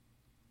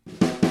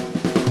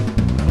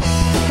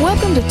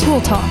Welcome to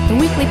Tool Talk, the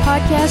weekly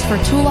podcast for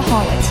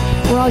toolaholics,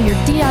 where all your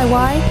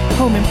DIY,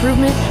 home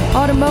improvement,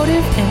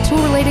 automotive, and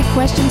tool-related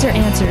questions are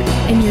answered,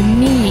 and your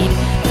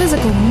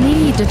physical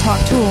need to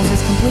talk tools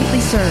is completely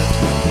served.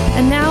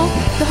 And now,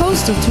 the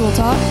hosts of Tool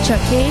Talk,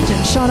 Chuck Cage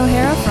and Sean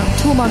O'Hara from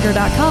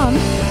Toolmonger.com,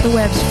 the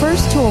web's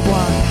first tool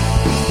blog.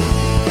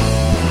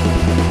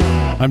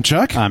 I'm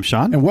Chuck. I'm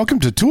Sean. And welcome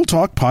to Tool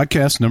Talk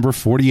podcast number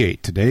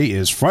 48. Today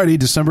is Friday,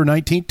 December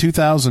 19th,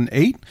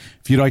 2008.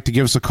 If you'd like to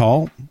give us a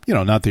call,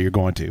 not that you're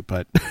going to,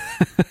 but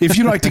if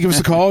you'd like to give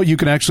us a call, you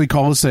can actually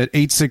call us at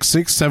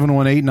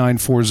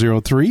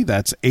 866-718-9403.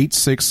 That's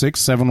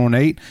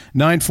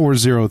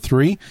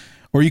 866-718-9403.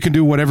 Or you can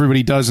do what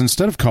everybody does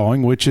instead of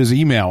calling, which is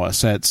email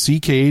us at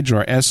ccage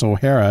or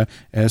sohara,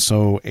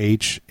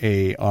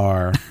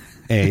 SOHARA,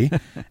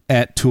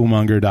 at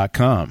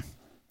toolmonger.com.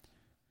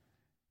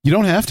 You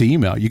don't have to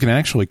email. You can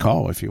actually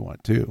call if you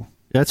want to.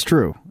 That's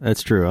true.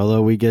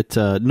 Although we get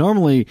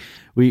normally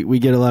we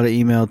get a lot of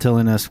email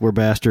telling us we're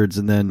bastards,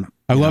 and then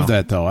I love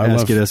that though.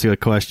 Asking us a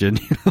question.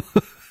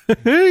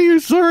 Hey, you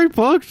sorry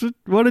punks.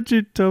 Why don't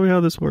you tell me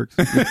how this works?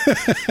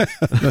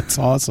 That's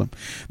awesome.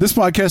 This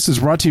podcast is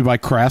brought to you by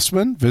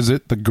Craftsman.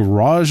 Visit the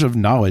Garage of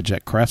Knowledge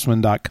at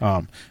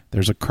craftsman.com.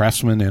 There's a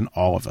craftsman in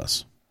all of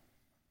us.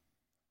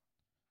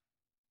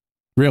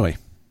 Really.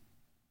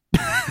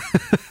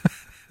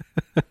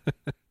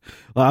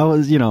 Well, I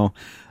was,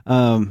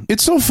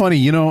 it's so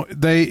funny,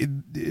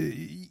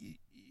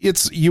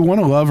 it's, you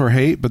want to love or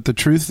hate, but the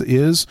truth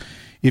is,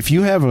 if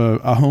you have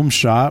a home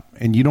shop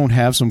and you don't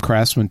have some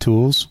Craftsman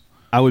tools,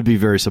 I would be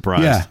very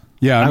surprised.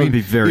 Yeah. I would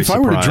be very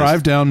surprised. If I were to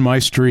drive down my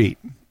street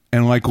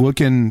and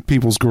look in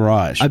people's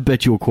garage, I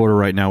bet you a quarter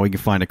right now we can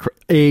find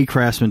a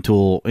Craftsman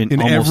tool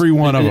in every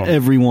one of them.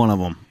 Every one of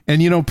them.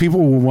 And people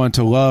will want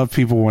to love,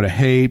 people want to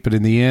hate, but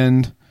in the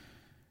end,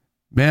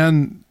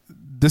 man,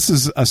 this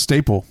is a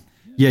staple.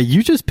 Yeah,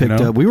 you just picked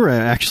up. We were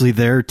actually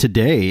there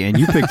today, and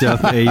you picked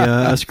up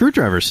a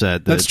screwdriver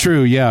set. That's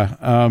true. Yeah,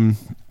 and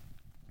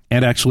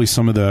actually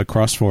some of the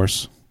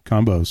CrossForce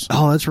combos.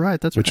 Oh, that's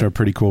right. Which are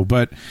pretty cool.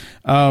 But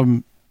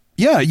I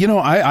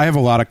have a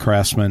lot of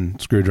Craftsman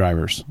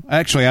screwdrivers.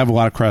 Actually, I have a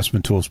lot of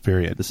Craftsman tools.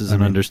 Period. This is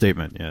an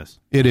understatement. Yes,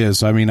 it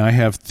is. I mean, I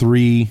have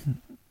 3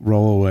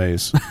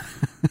 rollaways.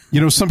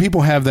 Some people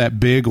have that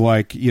big,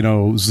 $1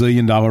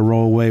 zillion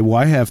rollaway. Well,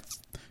 I have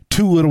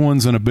 2 little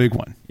ones and a big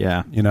one.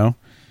 Yeah,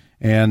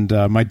 And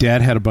my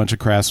dad had a bunch of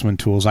Craftsman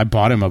tools. I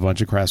bought him a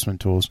bunch of Craftsman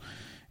tools.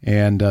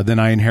 And then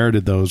I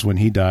inherited those when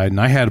he died. And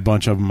I had a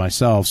bunch of them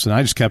myself, so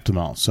I just kept them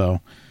all. So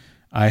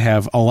I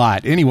have a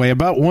lot. Anyway,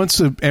 about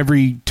once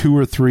every 2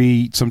 or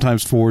 3,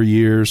 sometimes 4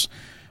 years,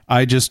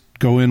 I just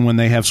go in when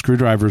they have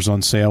screwdrivers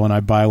on sale, and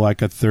I buy a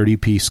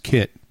 30-piece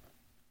kit.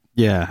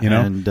 Yeah.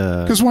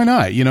 Because why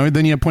not?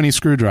 Then you have plenty of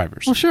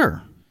screwdrivers. Well,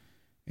 sure.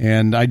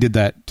 And I did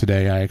that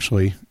today. I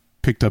actually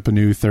picked up a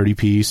new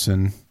 30-piece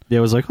and... Yeah,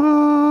 it was like,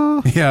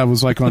 oh. Yeah, it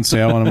was on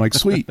sale, and I'm like,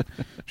 sweet.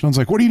 Sean's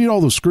like, what do you need all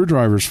those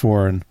screwdrivers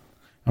for? And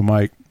I'm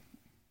like,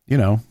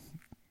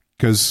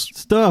 because...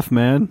 Stuff,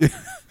 man.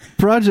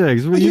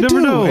 Projects. You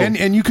never know.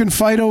 And you can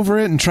fight over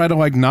it and try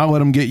to, not let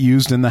them get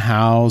used in the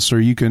house,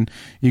 or you can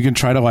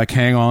try to,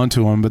 hang on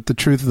to them. But the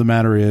truth of the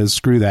matter is,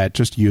 screw that.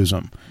 Just use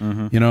them.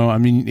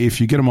 Mm-hmm.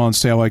 If you get them on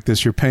sale like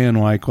this, you're paying,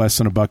 less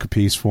than $1 a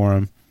piece for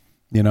them,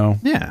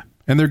 Yeah.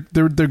 And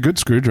they're good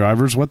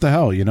screwdrivers. What the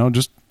hell,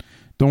 just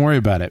don't worry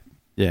about it.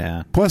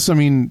 Yeah. Plus,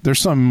 there's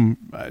something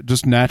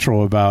just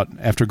natural about,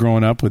 after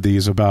growing up with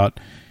these, about,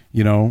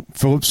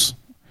 Phillips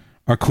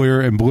are clear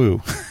and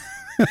blue.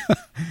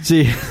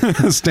 See,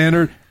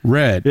 standard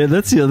red. Yeah,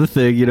 that's the other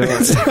thing,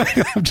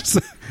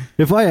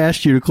 If I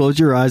asked you to close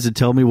your eyes and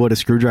tell me what a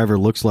screwdriver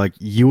looks like,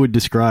 you would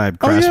describe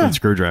Craftsman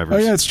screwdrivers. Oh,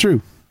 yeah, it's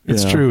true.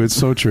 It's true. It's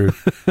so true.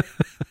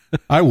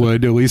 I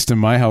would, at least in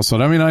my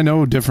household. I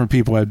know different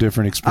people have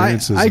different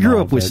experiences. I grew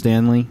up with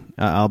Stanley.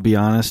 I'll be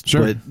honest.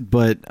 Sure.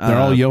 But they're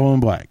all yellow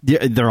and black.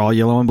 Yeah, they're all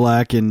yellow and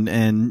black, and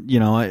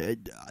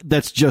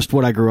that's just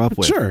what I grew up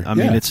with. Sure. I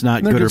mean, it's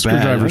not good or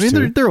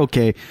bad. They're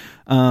okay.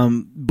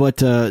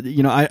 But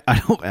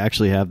I don't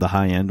actually have the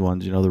high end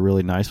ones. The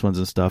really nice ones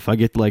and stuff. I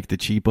get the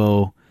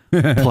cheapo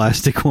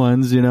plastic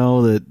ones.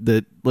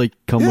 That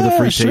come with a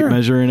free tape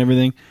measure and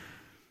everything.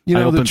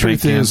 The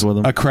truth is,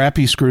 a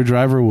crappy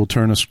screwdriver will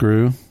turn a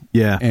screw.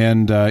 Yeah.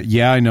 And,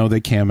 I know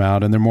they cam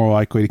out, and they're more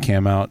likely to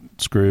cam out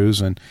screws.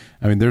 And,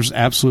 there's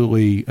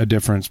absolutely a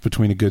difference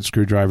between a good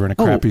screwdriver and a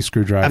crappy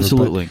screwdriver.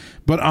 Absolutely.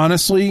 But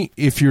honestly,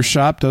 if your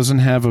shop doesn't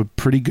have a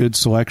pretty good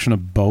selection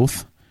of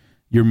both,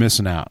 you're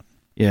missing out.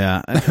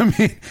 Yeah.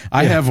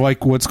 I have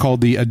what's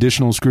called the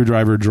additional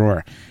screwdriver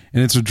drawer,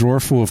 and it's a drawer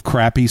full of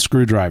crappy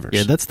screwdrivers.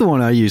 Yeah, that's the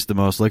one I use the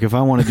most. If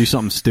I want to do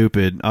something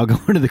stupid, I'll go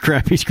into the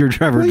crappy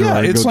screwdriver drawer.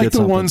 Yeah, it's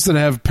the ones that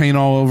have paint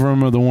all over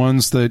them, or the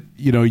ones that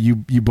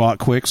you bought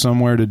quick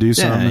somewhere to do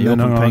something. You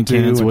open paint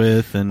cans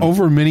with, and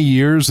over many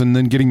years, and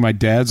then getting my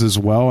dad's as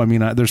well.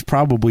 There's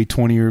probably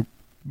 20 or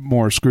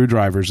more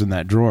screwdrivers in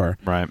that drawer.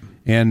 Right.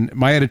 And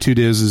my attitude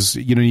is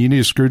you need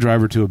a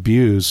screwdriver to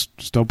abuse,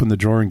 just open the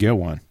drawer and get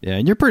one. Yeah,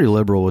 and you're pretty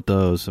liberal with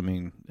those.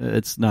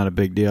 It's not a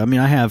big deal.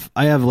 I have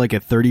like a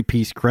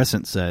 30-piece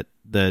Crescent set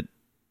that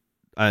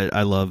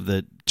I love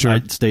that Sure.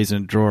 it stays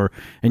in a drawer.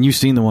 And you've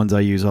seen the ones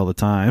I use all the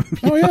time.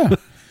 Oh, yeah.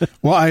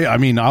 Well, I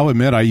mean, I'll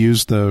admit I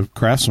use the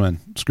Craftsman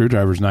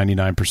screwdrivers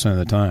 99% of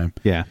the time.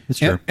 Yeah, it's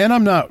true. And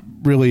I'm not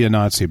really a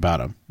Nazi about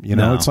them. You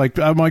know, No. it's like,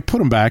 I'm like, put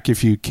them back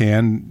if you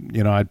can.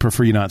 You know, I'd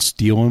prefer you not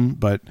steal them.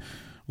 But,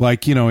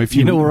 like, you know, if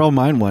you know where all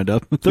mine wind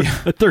up?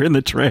 They're in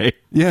the tray.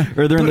 Yeah.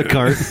 Or they're in the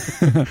cart.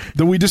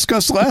 that we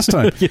discussed last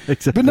time. Yeah,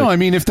 exactly. But no, I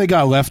mean, if they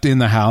got left in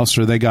the house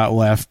or they got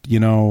left, you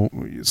know,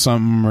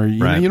 something, or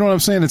you, Right. know, you know what I'm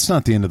saying? It's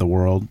not the end of the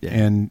world. Yeah.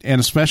 And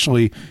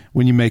especially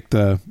when you make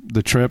the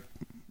trip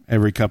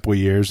every couple of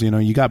years, you know,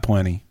 you got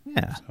plenty.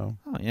 Yeah. So,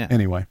 Oh, yeah.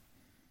 anyway.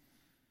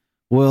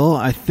 Well,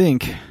 I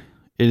think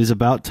it is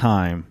about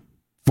time.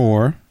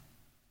 For,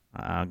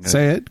 I'm gonna-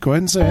 say it. Go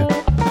ahead and say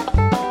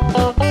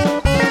it.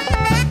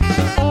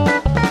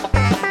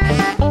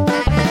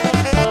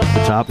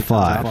 Top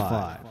five.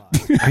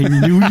 I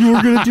knew you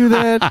were going to do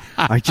that.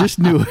 I just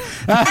knew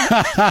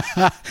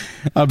it.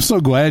 I'm so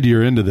glad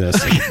you're into this.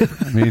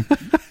 I mean,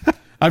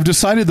 I've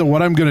decided that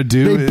what I'm going to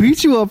do. They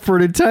beat you up for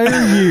an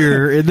entire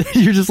year, and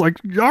then you're just like,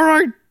 all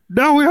right,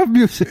 now we have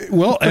music.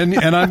 Well, and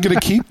I'm going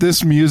to keep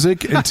this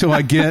music until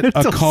I get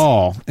a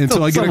call.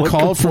 Until I get a someone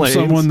call from complains.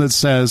 someone that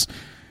says,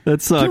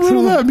 That sucks. get rid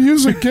of that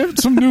music. Get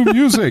some new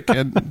music,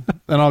 and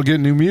I'll get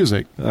new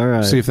music. All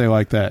right. See if they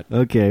like that.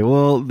 Okay,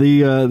 well,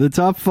 the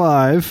top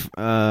five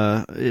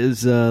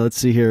is let's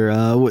see here.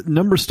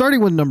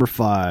 Starting with number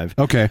 5.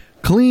 Okay.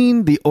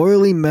 Clean the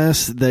oily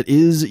mess that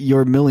is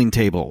your milling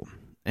table.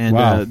 And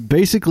Wow.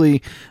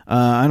 basically,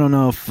 I don't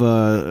know if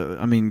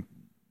I mean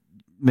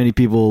many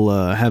people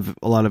have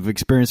a lot of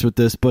experience with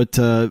this, but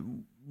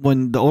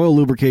when the oil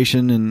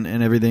lubrication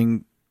and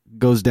everything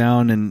goes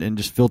down and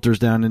just filters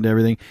down into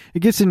everything, it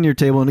gets in your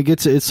table, and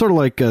it's sort of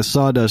like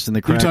sawdust in the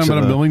You're cracks. talking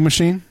about a milling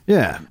machine?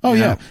 Yeah. Oh,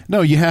 you yeah. know?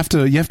 No, you have to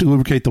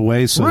lubricate the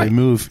ways so Right. they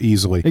move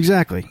easily.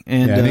 Exactly.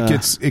 And, Yeah, and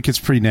it gets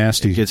pretty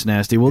nasty. It gets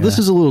nasty. Well, this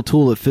Yeah. is a little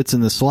tool that fits in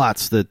the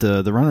slots that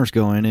the runners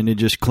go in, and it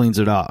just cleans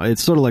it off.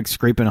 It's sort of like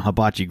scraping a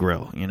hibachi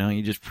grill. You know,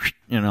 you just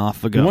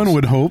off it goes. One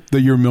would hope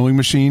that your milling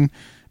machine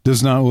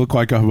does not look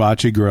like a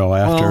hibachi grill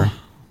after. Well,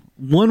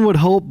 one would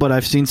hope, but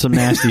I've seen some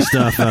nasty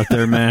stuff out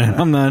there,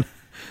 man.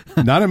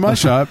 Not in my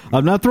shop.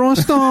 I'm not throwing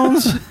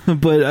stones,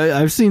 but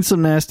I've seen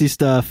some nasty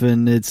stuff,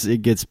 and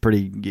it gets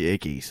pretty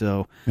icky.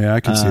 So Yeah, I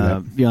can see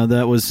that. You know,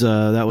 that was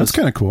That's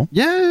kind of cool.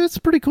 Yeah, it's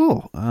pretty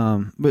cool.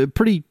 But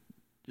pretty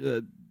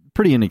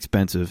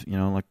inexpensive. You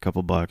know, like a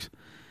couple bucks.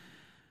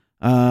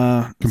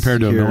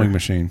 Compared to a milling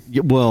machine.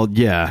 Well,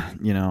 yeah,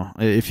 you know,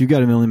 if you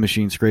got a milling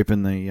machine,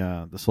 scraping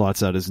the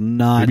slots out is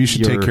not. Maybe you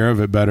should take care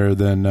of it better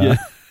than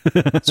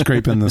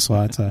scraping the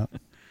slots out.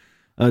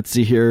 Let's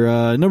see here.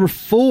 Number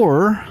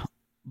 4,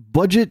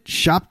 budget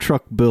shop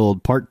truck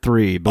build, part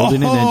 3,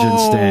 building an engine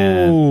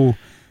stand.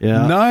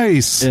 Yeah,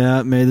 nice.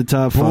 Yeah, made the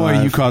top 5.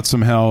 Boy, you caught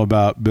some hell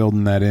about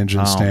building that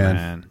engine stand.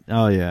 Man.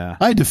 Oh yeah.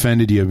 I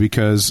defended you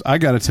because I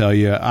got to tell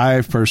you,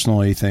 I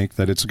personally think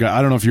that it's.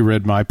 I don't know if you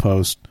read my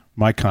post,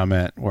 my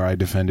comment where I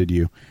defended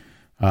you.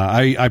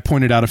 I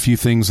pointed out a few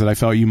things that I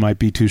felt you might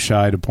be too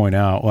shy to point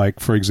out, like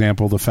for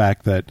example, the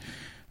fact that.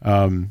 We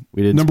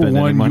didn't number spend any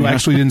one, money you on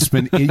actually didn't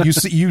spend. You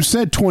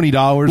said $20.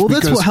 Well,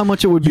 that's how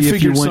much it would be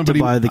if you went to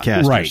buy the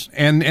casters, right?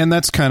 And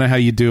that's kind of how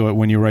you do it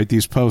when you write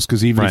these posts.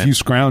 Because even Right. if you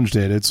scrounged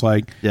it, it's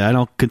like I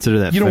don't consider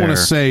that. you don't fair. want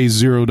to say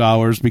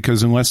 $0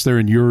 because unless they're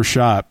in your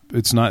shop,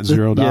 it's not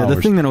 $0. Yeah, the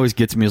thing that always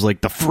gets me is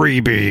like the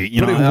freebie.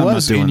 You but know, it I'm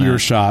was not doing in your that.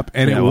 shop,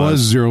 and Yeah, it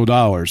was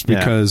 $0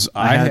 because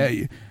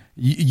I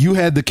you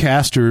had the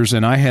casters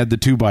and I had the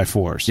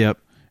 2x4s. Yep.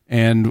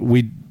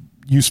 And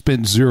you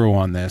spent $0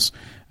 on this.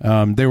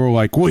 They were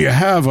like, well, you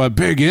have a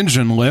big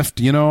engine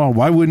lift, you know,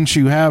 why wouldn't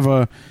you have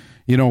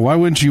why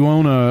wouldn't you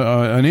own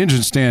an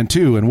engine stand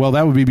too? And well,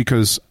 that would be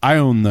because I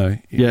own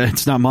Yeah,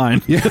 it's not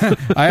mine. yeah,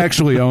 I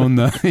actually own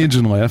the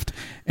engine lift,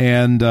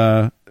 and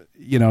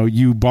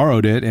you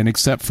borrowed it, and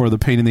except for the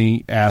pain in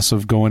the ass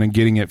of going and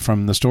getting it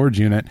from the storage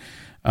unit,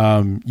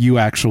 you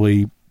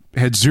actually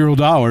had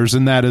 $0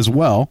 in that as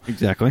well.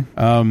 Exactly.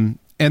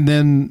 And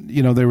then,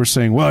 they were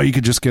saying, well, you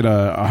could just get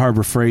a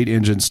Harbor Freight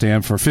engine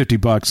stand for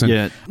 $50. And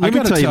yeah, let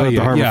me tell you about the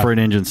Harbor Freight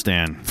engine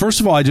stand. First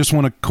of all, I just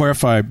want to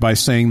clarify by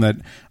saying that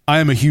I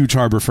am a huge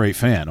Harbor Freight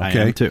fan. Okay,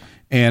 I am too.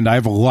 And I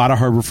have a lot of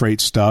Harbor Freight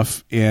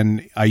stuff,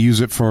 and I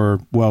use it for,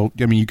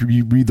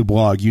 you read the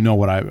blog, you know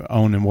what I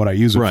own and what I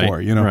use it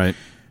for, Right.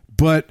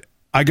 But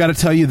I got to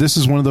tell you, this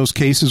is one of those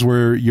cases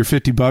where your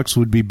 $50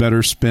 would be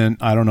better spent,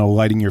 I don't know,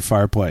 lighting your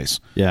fireplace.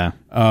 Yeah.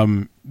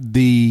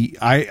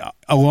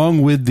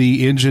 Along with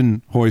the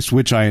engine hoist,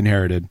 which I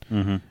inherited,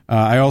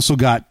 I also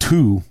got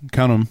two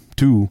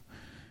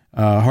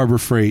Harbor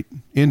Freight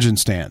engine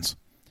stands.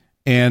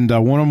 And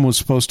one of them was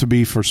supposed to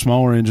be for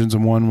smaller engines,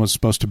 and one was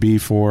supposed to be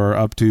for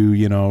up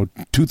to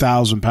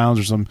 2,000 pounds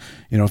or some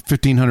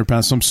 1,500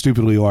 pounds, some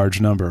stupidly large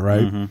number,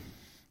 right? Mm-hmm.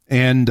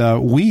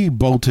 And we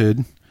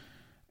bolted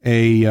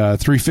a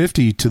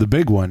 350 to the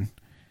big one,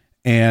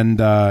 and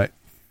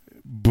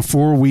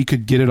before we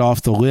could get it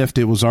off the lift,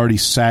 it was already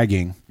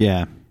sagging.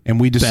 Yeah, and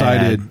we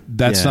decided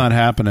that's not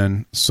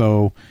happening,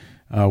 so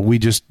we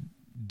just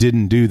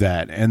didn't do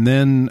that. And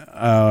then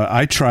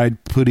I tried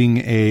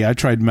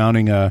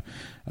mounting a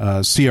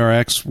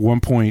CRX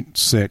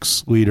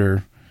 1.6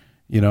 liter,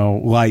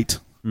 light.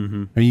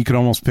 Mm-hmm. And you could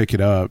almost pick it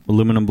up.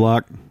 Aluminum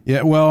block.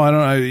 Yeah, well, I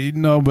don't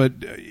know, but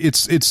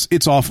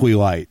it's awfully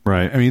light.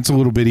 Right. I mean, it's a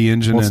little bitty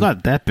engine. Well, it's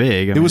not that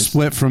big. It was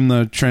split from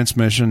the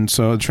transmission,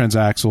 so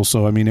transaxle.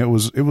 So I mean, it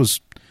was.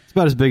 It's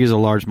about as big as a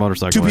large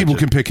motorcycle. Two people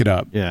can pick it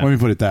up. Yeah. Let me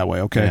put it that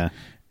way. Okay. Yeah.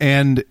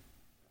 And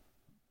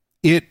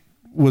it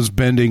was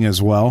bending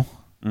as well,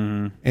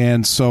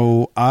 and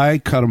so I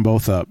cut them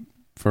both up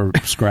for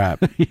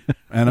scrap. Yeah.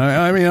 And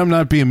I mean, I'm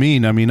not being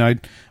mean. I mean,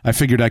 I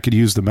figured I could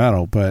use the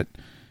metal, but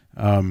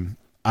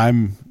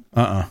I'm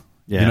not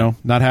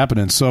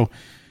happening. So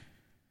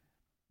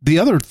the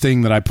other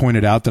thing that I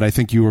pointed out that I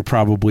think you were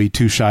probably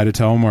too shy to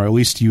tell them, or at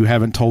least you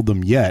haven't told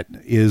them yet,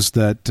 is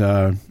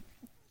that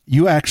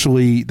you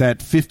actually, that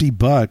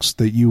 $50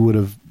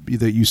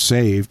 that you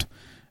saved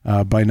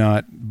by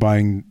not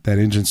buying that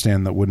engine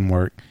stand that wouldn't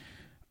work,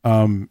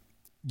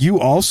 you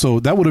also,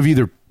 that would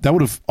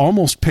have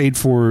almost paid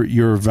for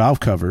your valve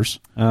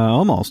covers.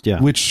 Almost, yeah.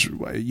 Which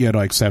you had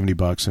like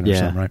 $70 in or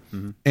something, right?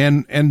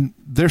 Mm-hmm. And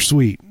they're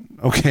sweet.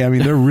 Okay, I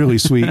mean, they're really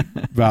sweet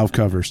valve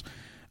covers.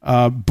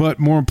 But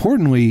more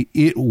importantly,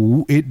 it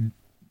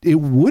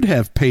would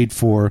have paid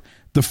for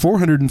the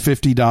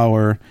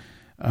 $450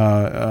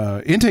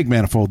 intake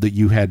manifold that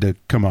you had to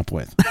come up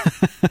with.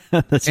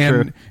 That's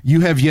and true. You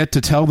have yet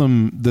to tell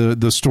them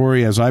the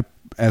story as I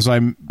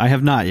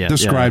have not yet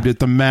described it,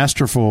 the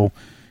masterful,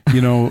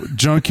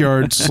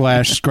 junkyard /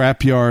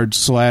 scrapyard /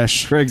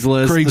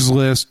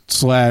 Craigslist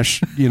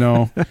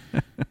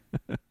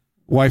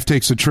 / wife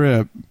takes a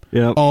trip.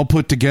 Yep. All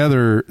put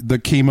together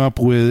that came up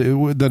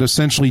with that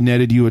essentially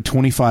netted you a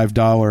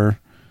 $25,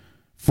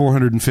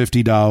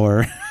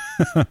 $450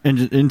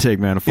 intake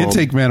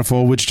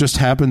manifold, which just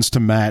happens to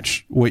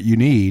match what you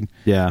need.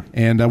 Yeah.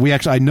 And I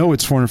know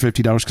it's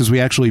 $450 because we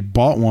actually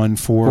bought one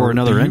for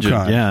another engine.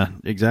 Yukon, yeah,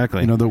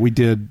 exactly. that we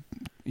did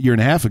a year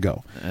and a half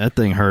ago. That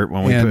thing hurt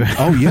when we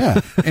oh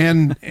yeah.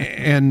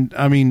 and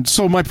I mean,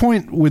 so my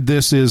point with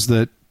this is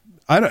that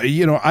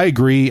I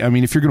agree. I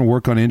mean, if you're going to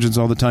work on engines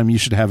all the time, you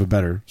should have a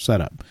better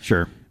setup.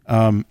 Sure.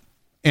 And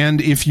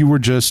if you were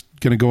just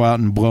going to go out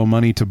and blow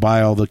money to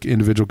buy all the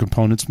individual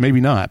components,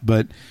 maybe not.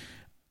 But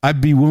I'd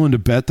be willing to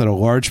bet that a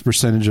large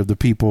percentage of the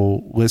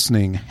people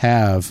listening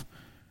have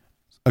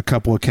a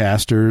couple of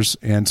casters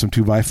and some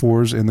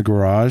 2x4s in the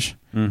garage.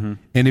 Mm-hmm.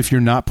 And if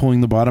you're not pulling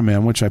the bottom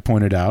end, which I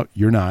pointed out,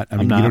 you're not. I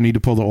mean, you don't need to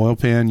pull the oil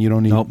pan. You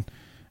don't need. Nope.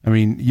 I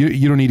mean,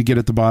 you don't need to get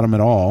at the bottom at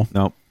all.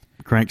 Nope.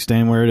 Crank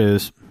staying where it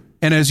is.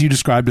 And as you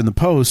described in the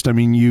post, I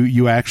mean,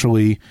 you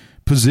actually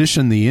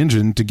position the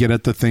engine to get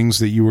at the things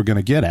that you were going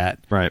to get at.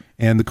 Right.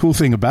 And the cool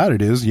thing about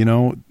it is,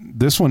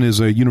 this one is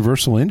a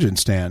universal engine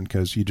stand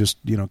because you just,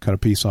 cut a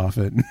piece off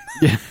it.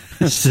 Yeah,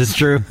 this is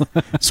true.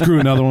 Screw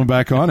another one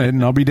back on it,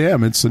 and I'll be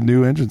damned. It's a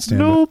new engine stand.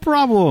 No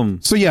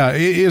problem. So yeah,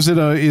 is it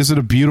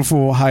a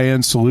beautiful high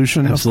end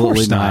solution? Absolutely of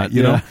course not.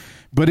 You know,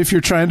 But if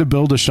you're trying to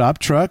build a shop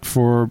truck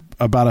for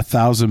about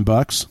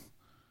 $1,000,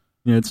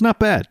 yeah, it's not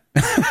bad.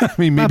 I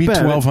mean, maybe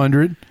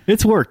 $1,200.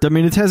 It's worked. I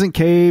mean, it hasn't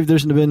caved.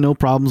 There's been no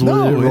problems with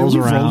it. It rolls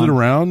around. Rolled it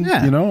around.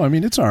 Yeah. I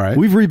mean, it's all right.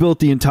 We've rebuilt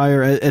the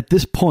entire. At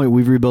this point,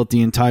 we've rebuilt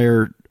the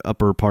entire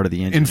upper part of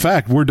the engine. In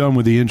fact, we're done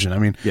with the engine. I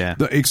mean, yeah.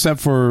 Except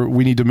for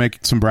we need to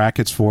make some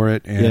brackets for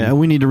it. And,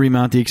 we need to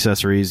remount the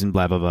accessories and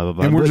blah blah blah blah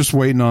blah. And we're just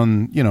waiting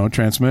on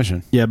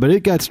transmission. Yeah, but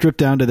it got stripped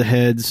down to the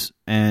heads,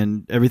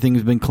 and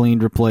everything's been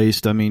cleaned,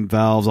 replaced. I mean,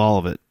 valves, all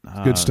of it.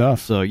 Good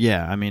stuff. So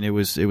yeah, I mean, it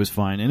was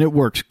fine, and it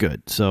works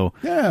good. So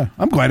yeah,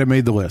 I'm glad it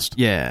made the list.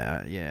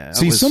 Yeah.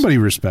 See, somebody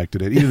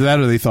respected it. Either that,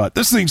 or they thought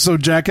this thing's so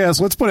jackass.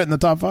 Let's put it in the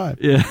top 5.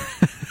 Yeah,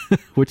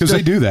 because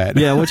they do that.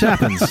 Yeah, which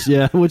happens.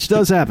 Yeah, which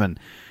does happen.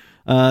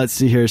 Let's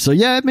see here. So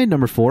yeah, it made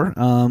number 4.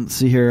 Let's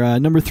see here.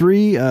 Number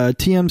 3,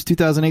 TM's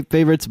 2008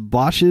 favorites,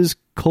 Bosch's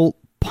Colt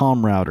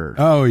Palm Router.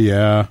 Oh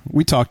yeah,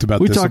 we talked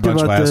about this a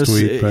bunch last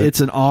week. But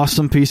it's an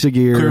awesome piece of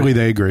gear. Clearly,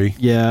 they agree.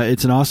 Yeah,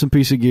 it's an awesome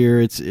piece of gear.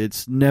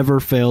 It's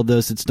never failed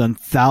us. It's done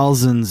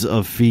thousands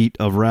of feet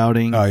of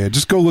routing. Oh yeah,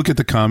 just go look at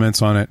the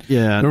comments on it.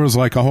 Yeah, there was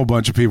like a whole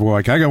bunch of people were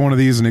like, I got one of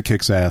these and it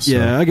kicks ass.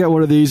 Yeah, I got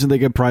one of these and they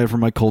get pride for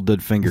my cold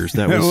dead fingers.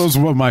 That was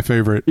one of my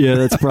favorite. Yeah,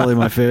 that's probably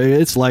my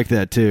favorite. It's like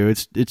that too.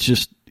 It's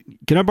just,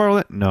 can I borrow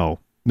that? No.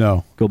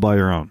 Go buy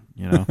your own.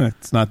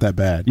 It's not that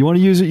bad. You want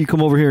to use it? You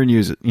come over here and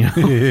use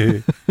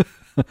it.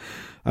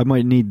 I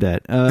might need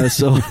that.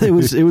 So it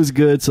was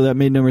good. So that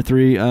made number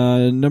 3.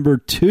 Number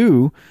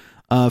 2,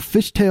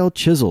 fishtail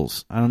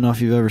chisels. I don't know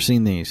if you've ever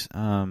seen these.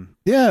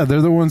 Yeah,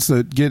 they're the ones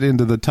that get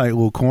into the tight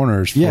little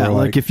corners. Yeah,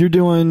 like if you're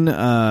doing,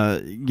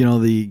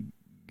 the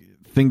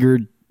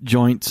fingered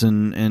joints or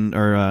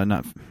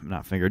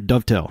not fingered,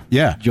 dovetail.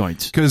 Yeah,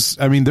 joints. Because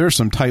I mean, there's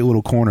some tight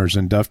little corners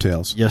in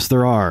dovetails. Yes,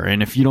 there are.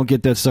 And if you don't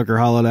get that sucker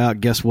hollowed out,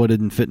 guess what? It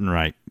isn't fitting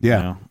right.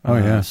 Yeah. Oh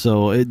yeah.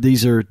 So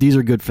these are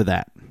good for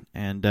that.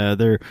 And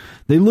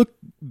they look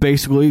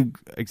basically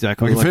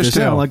exactly like a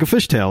fishtail, like a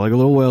fishtail, like a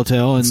little whale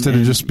tail. Instead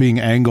of just being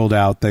angled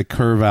out, they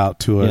curve out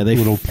to a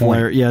little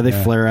flare, point. Yeah, they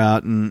flare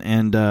out,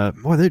 and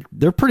boy,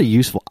 they're pretty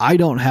useful. I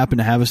don't happen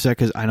to have a set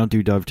because I don't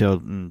do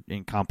dovetail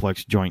in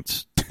complex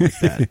joints like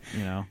that.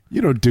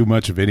 You don't do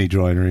much of any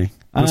joinery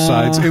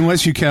besides,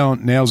 unless you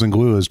count nails and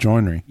glue as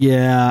joinery.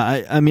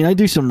 Yeah, I mean, I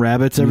do some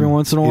rabbets every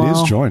once in a while.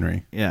 It is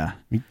joinery. Yeah,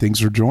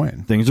 things are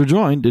joined. Things are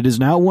joined. It is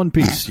now one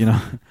piece.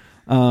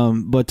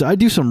 But I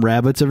do some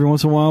rabbits every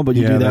once in a while, but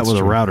you do that with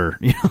a router.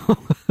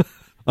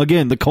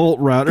 Again, the Colt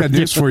router. Got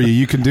news for you.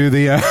 You can do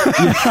the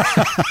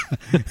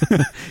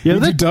you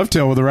do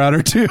dovetail with a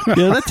router too.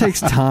 Yeah, that takes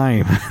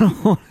time.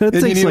 That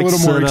takes, you need a little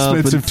more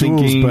expensive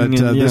tools, but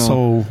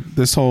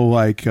this whole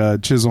like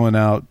chiseling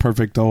out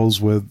perfect holes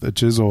with a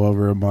chisel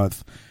over a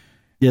month.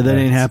 Yeah, that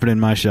ain't happening in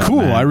my shop. Cool,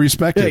 man. I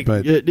respect it,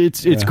 but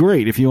it's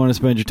great if you want to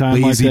spend your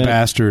time lazy like that.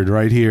 Bastard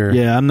right here.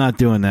 Yeah, I'm not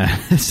doing that.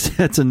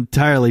 That's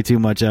entirely too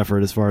much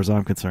effort as far as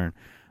I'm concerned.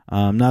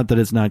 Not that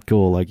it's not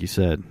cool, like you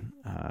said.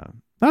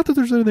 Not that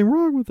there's anything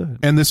wrong with that.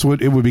 And it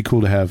would be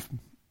cool to have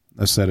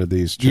a set of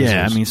these chisels.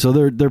 Yeah, I mean, so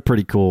they're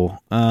pretty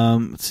cool.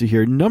 Let's see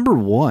here. Number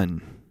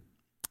one.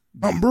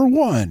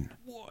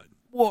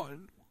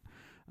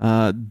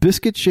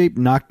 Biscuit shaped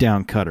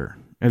knockdown cutter.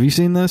 Have you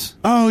seen this?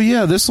 Oh,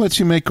 yeah. This lets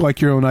you make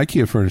like your own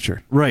IKEA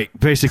furniture. Right,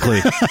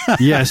 basically.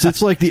 Yes,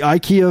 it's like the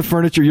IKEA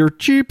furniture, your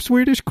cheap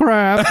Swedish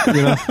crap.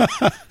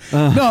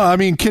 No, I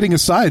mean, kidding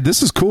aside,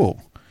 this is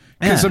cool.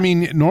 Because, I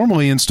mean,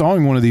 normally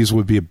installing one of these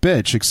would be a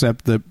bitch,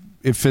 except that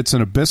it fits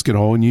in a biscuit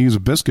hole, and you use a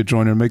biscuit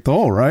joiner to make the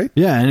hole, right?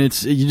 Yeah, and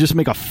you just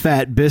make a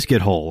fat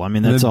biscuit hole. I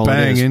mean, that's all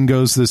bang, it is. In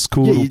goes this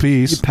cool little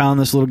piece. You pound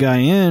this little guy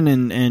in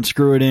and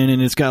screw it in,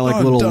 and it's got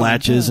like little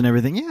latches and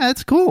everything. Yeah,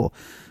 it's cool.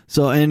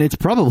 So, and it's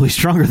probably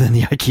stronger than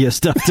the IKEA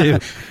stuff, too.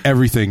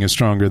 Everything is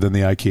stronger than the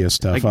IKEA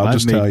stuff. I'll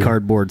just tell you. I've made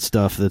cardboard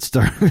stuff that's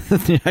stronger than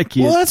the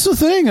IKEA. Well, that's the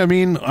thing. I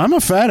mean, I'm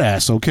a fat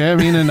ass, okay? I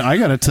mean, and I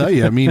got to tell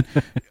you, I mean,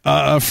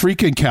 a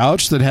freaking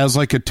couch that has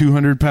like a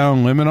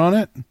 200-pound limit on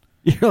it.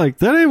 You're like,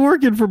 that ain't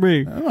working for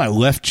me. My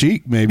left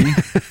cheek, maybe.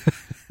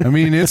 I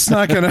mean, it's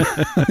not going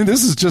to,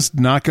 this is just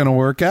not going to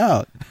work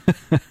out.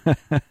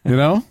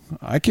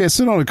 I can't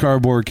sit on a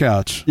cardboard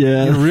couch.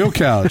 Yeah. A real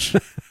couch.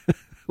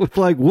 With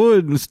like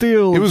wood and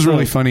steel. It was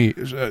really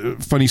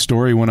funny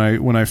story when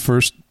I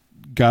first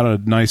got a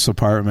nice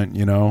apartment,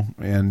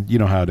 and you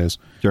know how it is.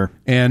 Sure.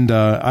 And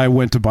I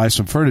went to buy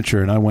some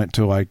furniture, and I went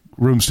to like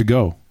Rooms to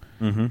Go.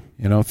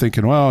 Mm-hmm.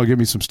 Thinking, well, I'll give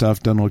me some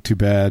stuff, doesn't look too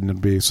bad, and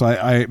it'd be so.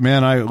 I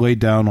laid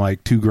down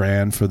like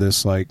 $2,000 for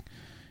this like,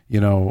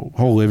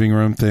 whole living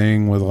room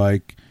thing with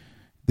like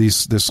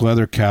this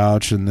leather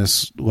couch and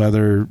this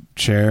leather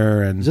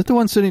chair. And is it the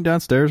one sitting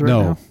downstairs right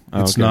now?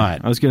 No, it's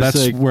not. I was going to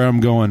say, that's where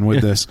I'm going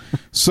with this.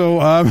 So,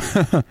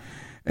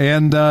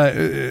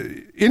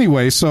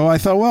 anyway, so I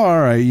thought, well, all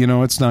right,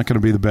 it's not going to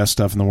be the best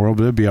stuff in the world,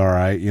 but it'd be all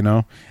right,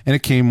 and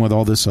it came with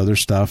all this other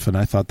stuff, and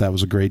I thought that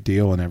was a great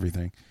deal and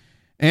everything.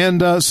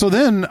 And so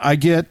then I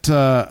get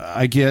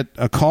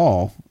a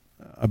call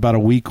about a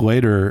week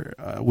later,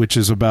 which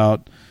is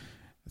about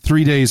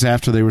 3 days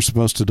after they were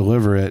supposed to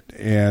deliver it,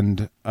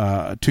 and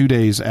 2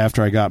 days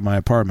after I got my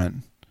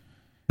apartment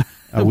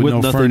with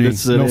no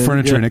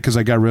furniture in it because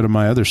I got rid of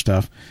my other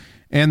stuff.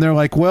 And they're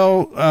like,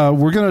 well,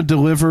 we're going to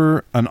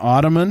deliver an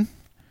ottoman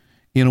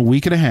in a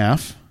week and a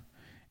half,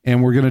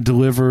 and we're going to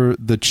deliver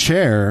the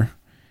chair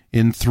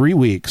in 3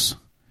 weeks,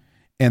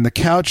 and the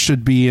couch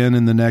should be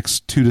in the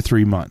next 2 to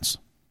 3 months.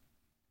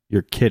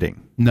 You're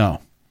kidding.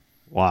 No.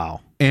 Wow.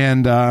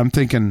 And I'm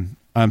thinking,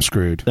 I'm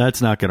screwed. That's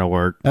not going to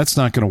work. That's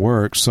not going to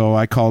work. So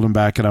I called him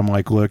back, and I'm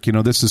like, look,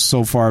 this is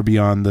so far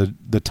beyond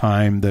the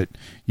time that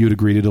you'd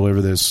agree to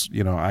deliver this.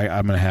 I'm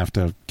going to have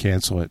to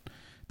cancel it.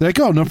 They're like,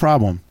 oh, no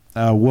problem.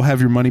 We'll have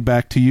your money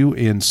back to you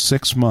in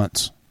 6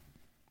 months.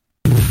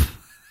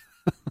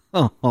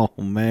 Oh,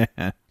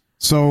 man.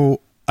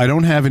 So I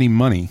don't have any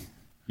money.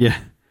 Yeah,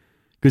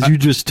 because you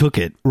just took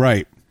it.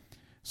 Right.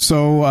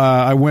 So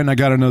I went and I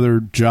got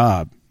another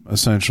job,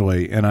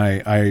 essentially, and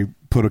I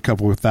put a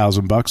couple of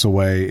 $1,000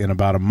 away in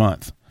about a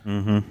month.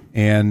 Mm-hmm.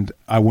 And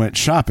I went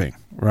shopping,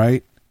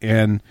 right?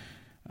 And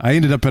I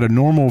ended up at a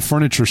normal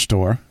furniture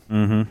store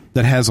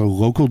that has a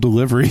local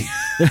delivery.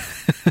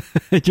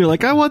 You're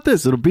like, I want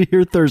this. It'll be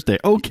here Thursday.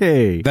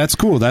 Okay. That's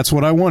cool. That's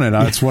what I wanted.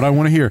 That's what I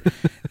want to hear.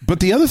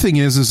 But the other thing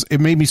is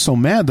it made me so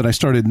mad that I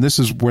started, and this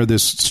is where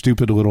this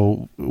stupid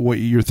little, what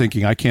you're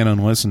thinking, I can't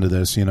unlisten to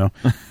this,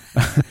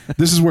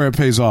 This is where it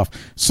pays off.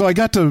 So I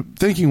got to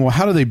thinking, well,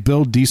 how do they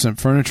build decent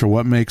furniture?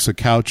 What makes a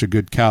couch a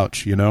good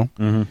couch,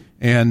 Mm-hmm.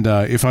 And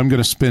if I'm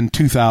going to spend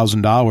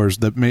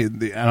 $2,000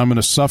 and I'm going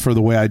to suffer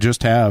the way I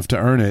just have to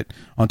earn it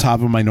on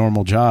top of my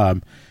normal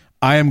job,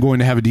 I am going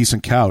to have a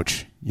decent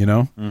couch,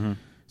 Mm-hmm.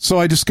 So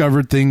I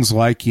discovered things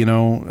like,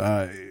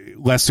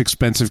 less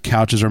expensive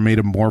couches are made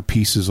of more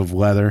pieces of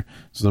leather.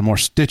 So the more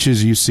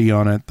stitches you see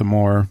on it, the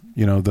more,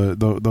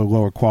 the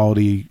lower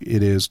quality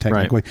it is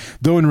technically. Right.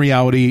 Though in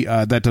reality,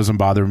 that doesn't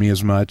bother me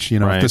as much.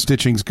 Right. If the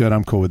stitching's good,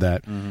 I'm cool with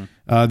that.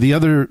 Mm-hmm. The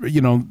other,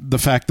 the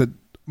fact that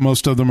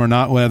most of them are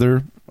not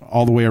leather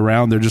all the way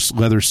around, they're just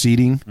leather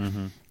seating.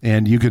 Mm-hmm.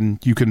 And you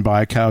can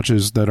buy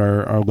couches that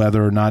are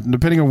leather or not, and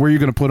depending on where you're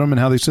going to put them and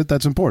how they sit,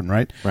 that's important,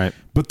 right? Right.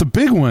 But the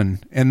big one,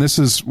 and this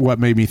is what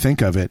made me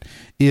think of it,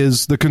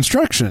 is the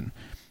construction.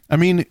 I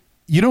mean,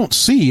 you don't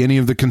see any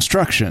of the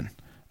construction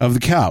of the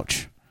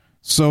couch.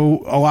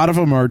 So a lot of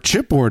them are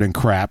chipboard and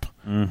crap,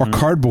 or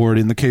cardboard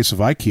in the case of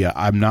IKEA.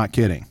 I'm not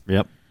kidding.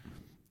 Yep.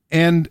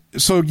 And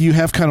so you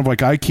have kind of like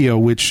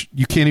IKEA, which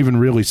you can't even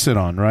really sit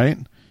on, right?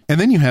 And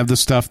then you have the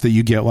stuff that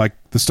you get, like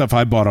the stuff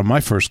I bought on my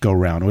first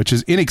go-round, which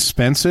is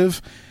inexpensive,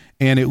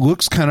 and it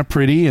looks kind of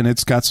pretty, and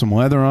it's got some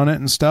leather on it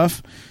and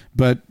stuff.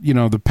 But,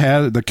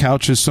 the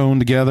couch is sewn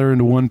together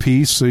into one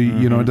piece, so,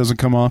 it doesn't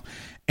come off.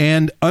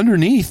 And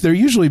underneath, they're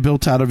usually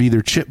built out of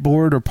either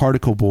chipboard or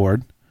particle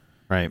board,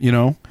 right?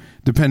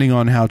 Depending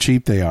on how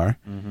cheap they are.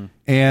 Mm-hmm.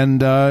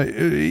 And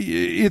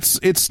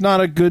it's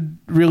not a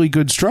really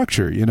good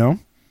structure,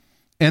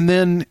 And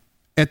then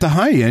at the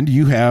high end,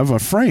 you have a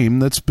frame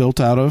that's built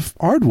out of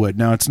hardwood.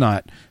 Now, it's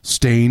not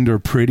stained or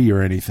pretty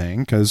or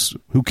anything, because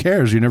who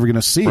cares? You're never going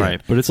to see it.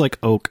 Right, but it's like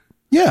oak.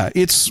 Yeah,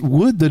 it's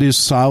wood that is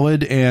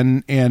solid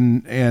and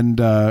going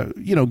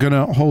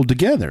to hold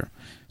together.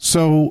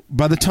 So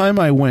by the time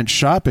I went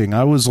shopping,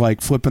 I was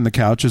like flipping the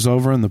couches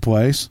over in the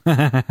place.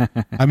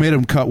 I made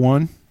them cut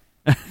one.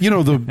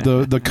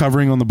 The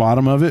covering on the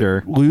bottom of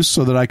it loose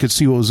so that I could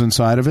see what was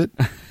inside of it.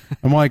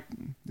 I'm like,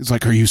 it's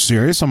like, are you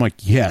serious? I'm like,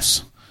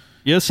 yes.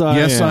 Yes,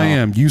 I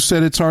am. You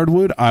said it's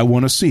hardwood. I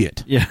want to see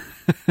it. Yeah.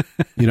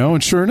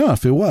 And sure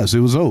enough, it was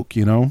oak,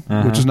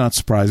 which is not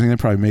surprising. They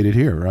probably made it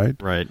here,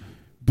 right? Right.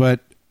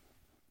 But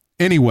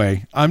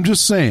anyway, I'm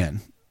just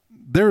saying,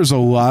 there's a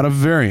lot of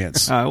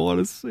variance. I want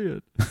to see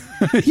it.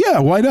 Yeah,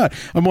 why not?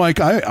 I'm like,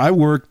 I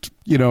worked,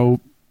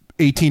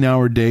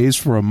 18-hour days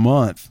for a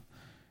month.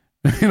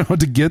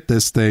 To get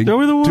this thing. Show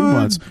me the wood. 2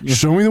 months. Yeah.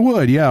 Show me the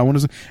wood. Yeah, I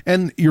want to.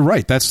 And you're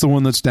right. That's the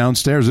one that's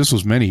downstairs. This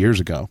was many years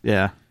ago.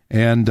 Yeah.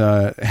 And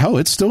hell,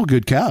 it's still a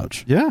good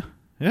couch. Yeah.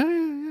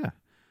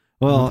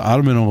 Well, the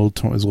ottoman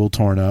is a little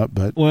torn up,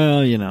 but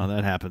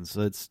that happens.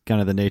 It's kind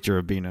of the nature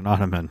of being an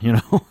ottoman,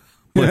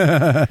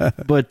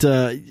 But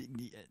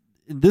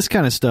this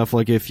kind of stuff,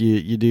 like if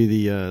you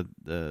do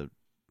the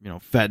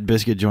fat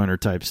biscuit joiner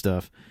type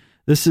stuff,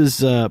 this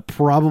is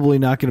probably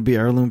not going to be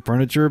heirloom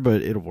furniture,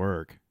 but it'll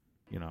work.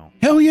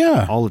 Hell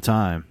yeah. All the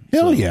time.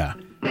 Hell yeah.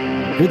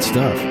 Good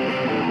stuff.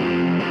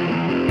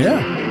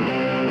 Yeah.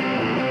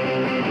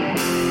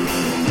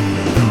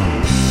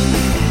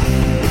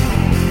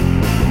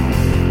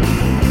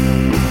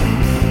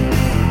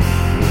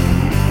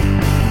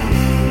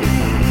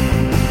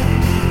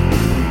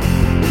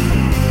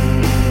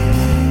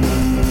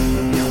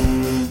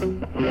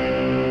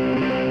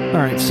 All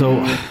right,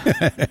 so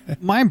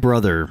my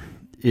brother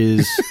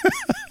is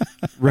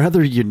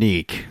rather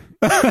unique.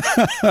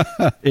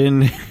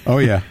 in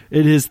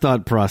his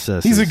thought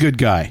process. He's a good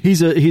guy.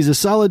 He's a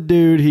solid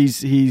dude.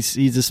 He's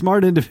a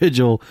smart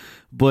individual,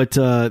 but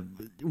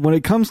when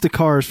it comes to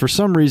cars, for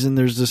some reason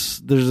there's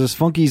this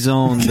funky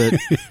zone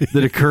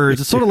that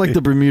occurs. It's sort of like the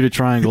Bermuda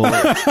Triangle.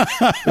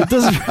 It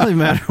doesn't really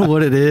matter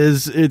what it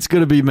is. It's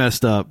going to be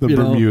messed up. The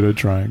Bermuda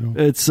Triangle.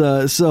 It's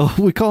so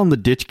we call him the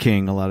Ditch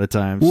King a lot of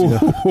times.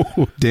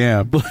 Whoa,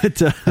 damn. But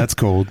that's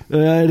cold.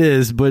 It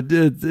is, but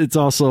it's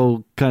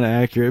also kind of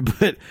accurate.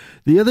 But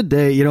the other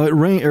day, it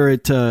rained or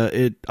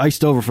it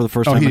iced over for the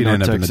first time in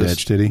North Texas. Texas. In the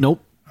ditch, did he?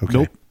 Nope. Okay.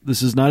 Nope.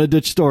 This is not a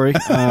ditch story.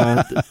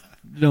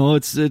 No,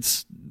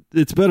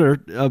 it's better,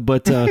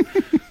 but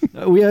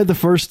we had the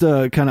first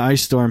kind of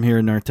ice storm here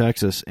in North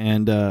Texas,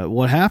 and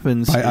what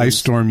happens by ice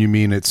storm you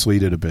mean it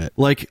sleeted a bit,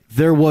 like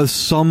there was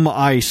some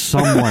ice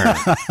somewhere,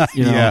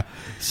 Yeah.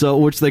 So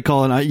which they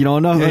call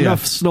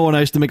enough snow and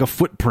ice to make a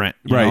footprint.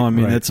 Right.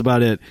 That's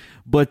about it.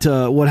 But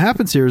what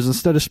happens here is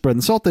instead of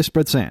spreading salt, they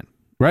spread sand.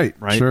 Right.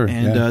 Sure.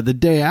 And the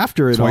day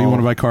after That's why you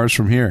want to buy cars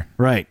from here.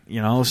 Right.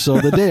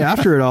 So the day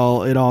after it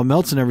all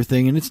melts and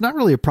everything, and it's not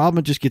really a problem.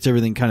 It just gets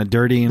everything kind of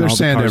dirty and there's all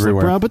sand the cars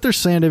everywhere. look brown, but there's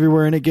sand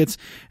everywhere, and it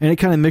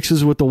kind of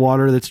mixes with the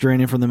water that's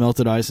draining from the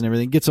melted ice and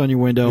everything. It gets on your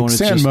window, and it's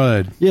sand just,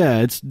 mud.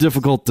 Yeah, it's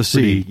difficult to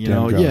see.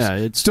 Yeah,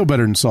 it's still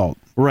better than salt.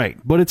 Right,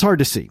 but it's hard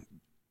to see.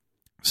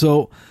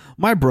 So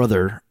my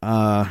brother,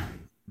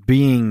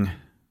 being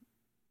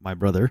my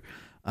brother,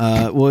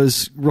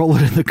 was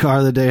rolling in the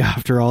car the day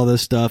after all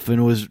this stuff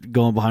and was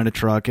going behind a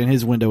truck, and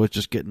his window was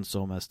just getting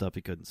so messed up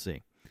he couldn't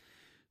see.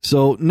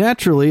 So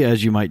naturally,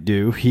 as you might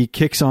do, he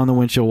kicks on the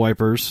windshield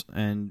wipers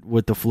and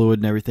with the fluid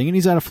and everything, and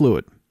he's out of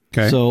fluid.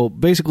 Okay. So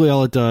basically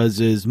all it does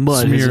is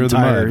mud Smear his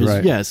entire... the mud,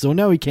 right. Yeah, so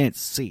now he can't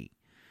see.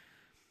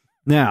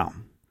 Now,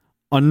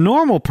 a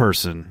normal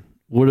person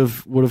would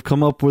have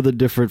come up with a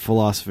different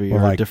philosophy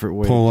or a different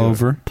way pull to do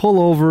over. it. Pull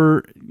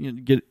over.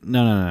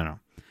 No.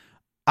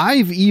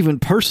 I've even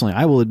personally,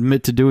 I will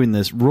admit to doing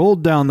this,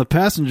 rolled down the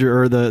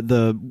passenger or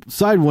the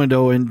side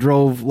window and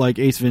drove like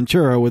Ace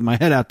Ventura with my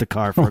head out the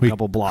car for a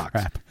couple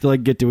blocks till I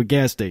get to a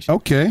gas station.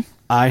 Okay.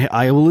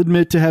 I will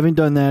admit to having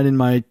done that in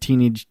my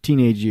teenage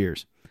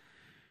years.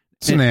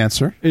 It's an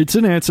answer. It's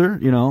an answer,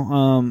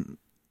 Not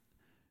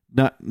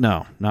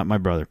my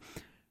brother.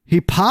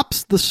 He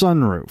pops the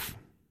sunroof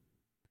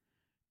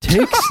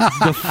takes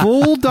the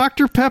full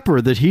Dr.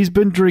 Pepper that he's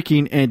been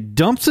drinking and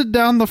dumps it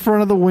down the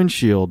front of the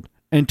windshield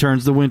and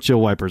turns the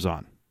windshield wipers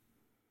on.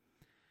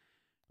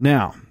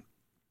 Now,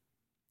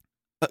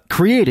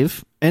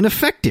 creative and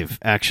effective,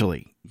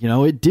 actually. You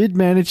know, it did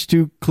manage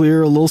to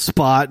clear a little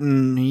spot,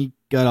 and he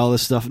got all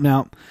this stuff.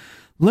 Now,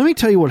 let me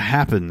tell you what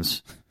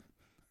happens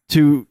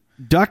to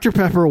Dr.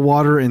 Pepper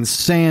water and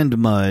sand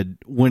mud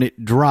when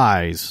it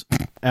dries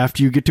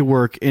after you get to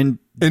work and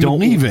don't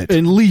leave it.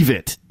 And leave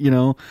it, you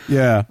know?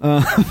 Yeah.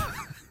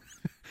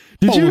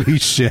 Holy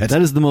shit.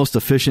 That is the most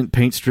efficient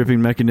paint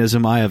stripping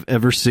mechanism I have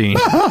ever seen.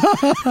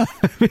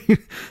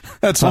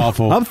 That's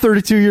awful. I'm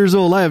 32 years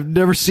old. I have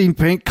never seen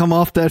paint come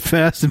off that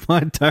fast in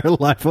my entire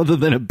life other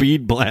than a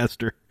bead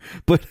blaster.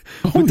 But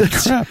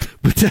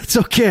that's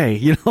okay.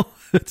 You know,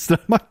 it's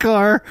not my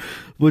car.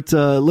 But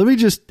let me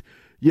just,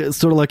 it's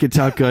sort of like a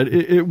Top Gun.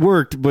 It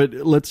worked, but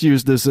let's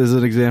use this as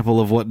an example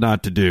of what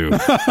not to do.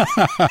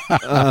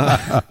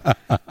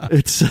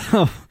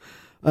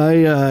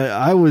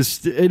 I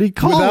was, and he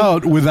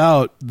called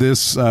without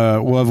this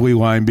lovely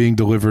line being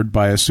delivered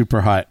by a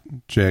super hot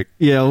chick.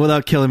 Yeah,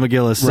 without Kelly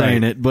McGillis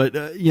saying it,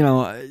 but you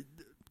know,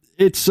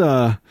 it's.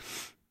 I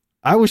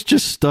was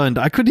just stunned.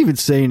 I couldn't even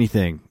say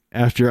anything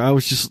after. I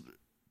was just.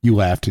 You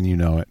laughed and you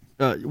know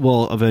it.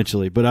 Well,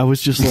 eventually, but I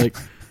was just like,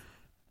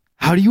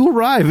 how do you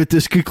arrive at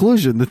this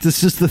conclusion that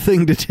this is the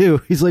thing to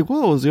do? He's like,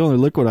 well, it was the only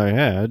liquid I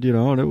had, you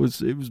know, and it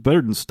was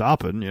better than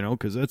stopping, you know,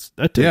 because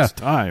that takes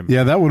time.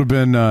 Yeah, that would have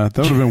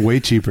been way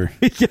cheaper.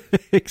 Yeah,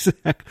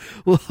 exactly.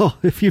 Well,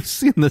 if you've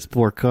seen this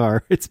poor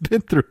car, it's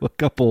been through a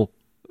couple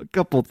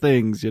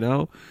things, you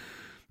know.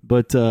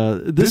 But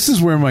this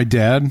is where my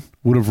dad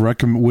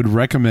would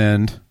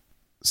recommend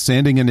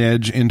sanding an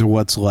edge into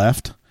what's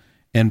left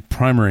and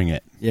primering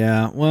it.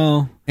 Yeah,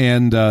 well...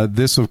 And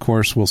this, of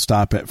course, will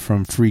stop it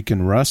from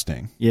freaking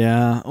rusting.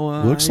 Yeah,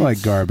 well... Looks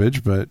like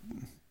garbage, but...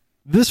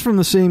 This from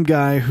the same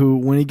guy who,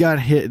 when he got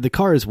hit, the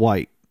car is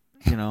white,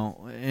 you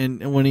know,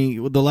 and when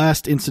the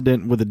last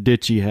incident with a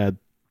ditch he had,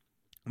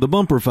 the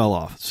bumper fell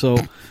off, so...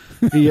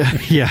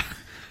 yeah.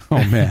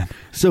 Oh, man.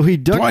 So he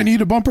ducked... Do I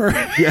need a bumper?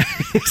 Yeah,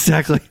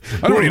 exactly.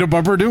 I don't need a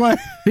bumper, do I?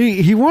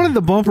 He wanted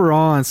the bumper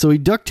on, so he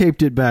duct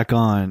taped it back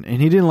on,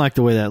 and he didn't like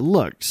the way that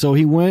looked, so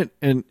he went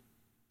and...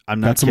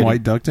 Got some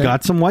white duct tape?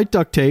 Got some white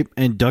duct tape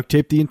and duct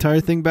taped the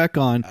entire thing back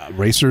on.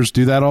 Racers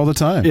do that all the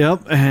time.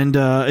 Yep, and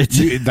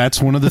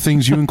that's one of the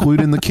things you include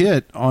in the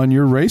kit on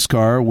your race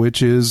car,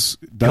 which is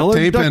duct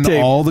tape and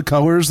all the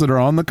colors that are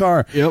on the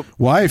car. Yep.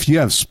 Why? If you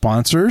have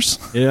sponsors,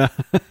 yeah,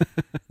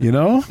 you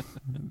know,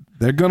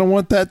 they're going to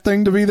want that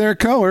thing to be their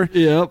color.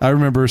 Yep. I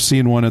remember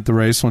seeing one at the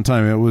race one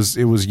time. It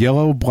was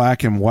yellow,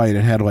 black, and white.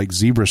 It had like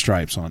zebra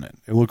stripes on it.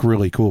 It looked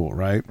really cool,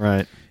 right?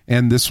 Right.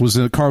 And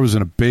the car was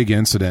in a big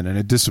incident, and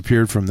it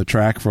disappeared from the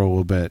track for a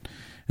little bit.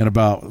 And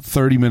about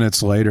 30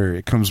 minutes later,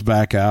 it comes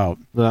back out.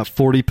 About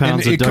 40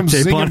 pounds of duct tape on it.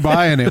 It comes zinging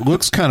by, and it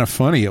looks kind of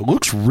funny. It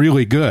looks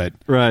really good.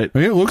 Right. I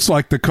mean, it looks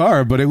like the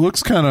car, but it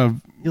looks kind of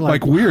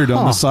like weird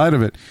on the side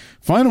of it.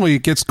 Finally,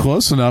 it gets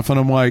close enough, and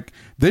I'm like,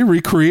 they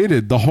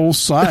recreated the whole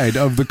side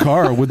of the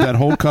car with that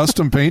whole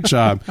custom paint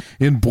job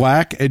in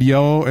black and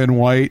yellow and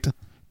white.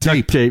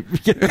 Tape.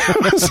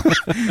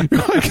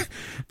 Like,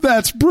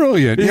 that's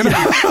brilliant. You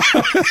know?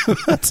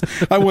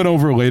 I went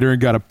over later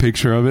and got a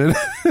picture of it.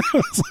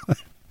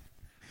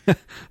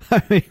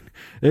 I mean,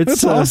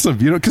 it's awesome,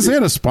 you know, because they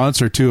had a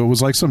sponsor too. It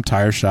was like some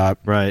tire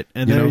shop, right?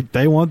 And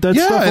they want that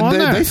stuff on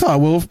there. They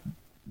thought, well,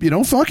 you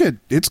know, fuck it,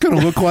 it's going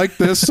to look like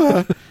this,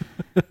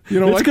 you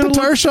know, like the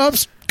tire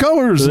shop's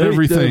colors and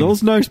everything.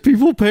 Those nice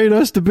people paid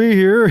us to be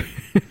here.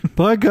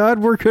 By God,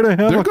 we're going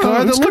to have a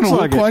car that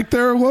looks like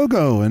their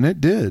logo, and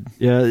it did.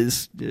 Yeah,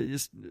 it's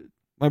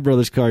my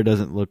brother's car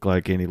doesn't look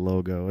like any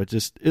logo.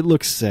 It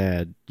looks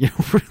sad. You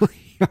know,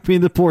 really. I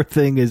mean, the poor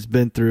thing has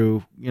been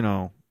through, you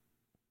know,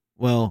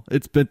 well,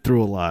 it's been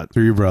through a lot.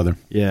 Through your brother.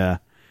 Yeah.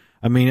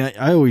 I mean,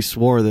 I always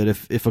swore that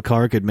if a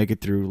car could make it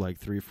through like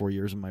 3 or 4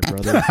 years of my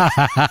brother,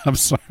 I'm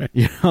sorry.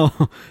 You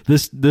know,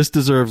 this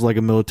deserves like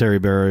a military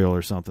burial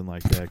or something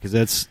like that,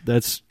 because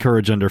that's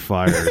courage under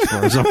fire as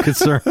far as I'm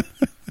concerned.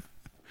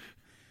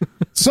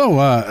 So,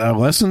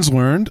 lessons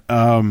learned.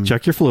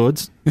 Check your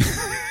fluids.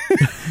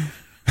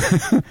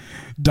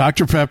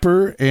 Dr.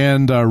 Pepper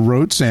and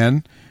road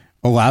sand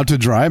allowed to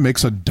dry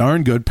makes a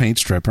darn good paint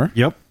stripper.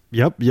 Yep.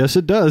 Yes,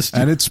 it does.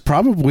 And it's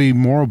probably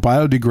more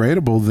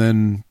biodegradable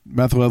than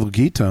methyl ethyl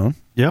ketone.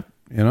 Yep.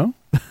 You know?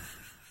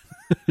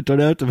 Don't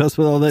have to mess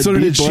with all that. So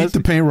did it sheet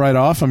the paint right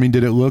off? I mean,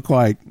 did it look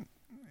like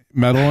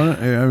metal in it?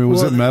 I mean,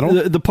 was it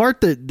metal? The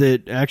part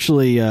that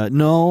actually,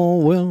 no,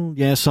 well,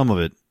 yeah, some of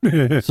it.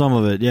 Some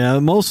of it, yeah.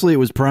 Mostly it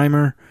was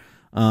primer.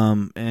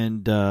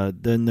 And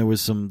then there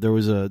was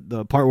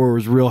the part where it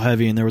was real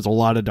heavy and there was a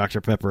lot of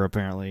Dr. Pepper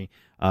apparently.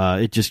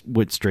 It just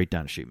went straight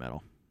down to sheet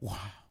metal. Wow.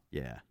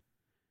 Yeah.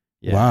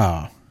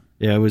 Wow.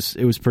 Yeah, it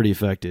was pretty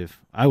effective.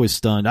 I was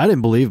stunned. I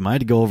didn't believe him. I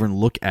had to go over and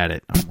look at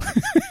it.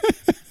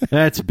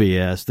 That's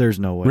BS. There's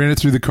no way. Ran it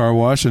through the car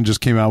wash and just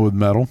came out with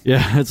metal.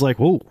 Yeah, it's like,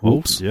 whoa,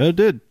 oops. Yeah, it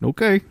did.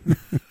 Okay.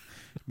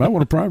 Might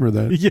want to primer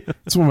that. Yeah.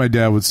 That's what my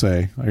dad would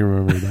say. I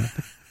remember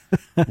that.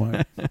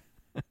 What?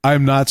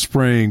 I'm not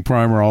spraying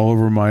primer all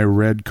over my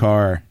red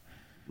car.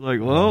 Like,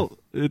 well,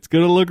 it's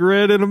going to look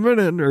red in a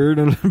minute or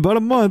in about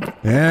a month.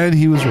 And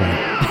he was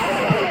right.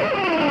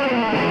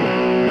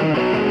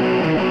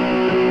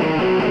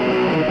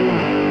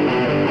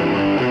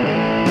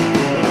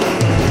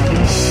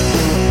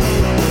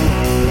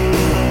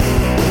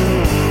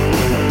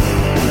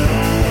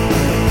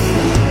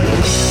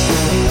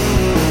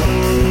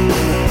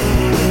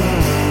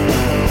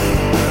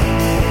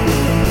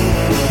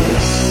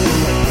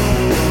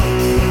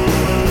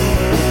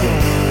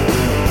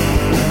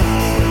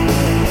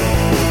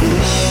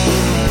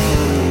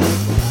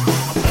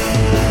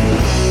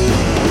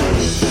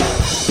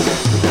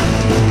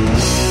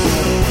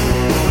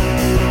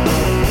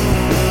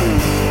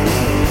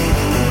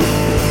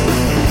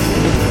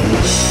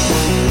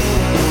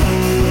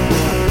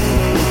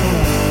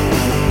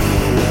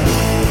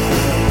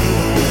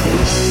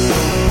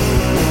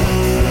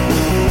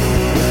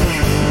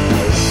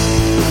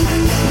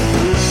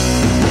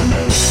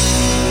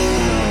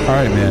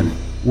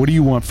 What do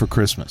you want for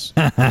Christmas?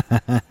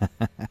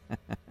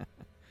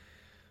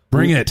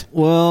 Bring it.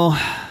 Well,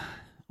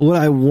 what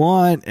I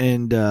want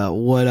and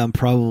what I'm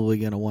probably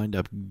going to wind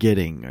up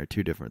getting are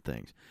two different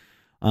things.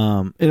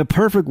 In a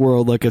perfect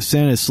world, like if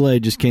Santa's sleigh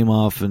just came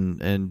off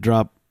and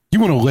dropped... You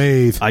want a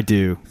lathe. I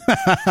do.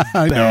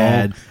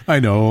 Bad.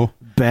 I know.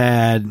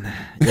 Bad.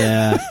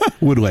 Yeah.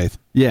 Wood lathe.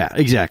 Yeah,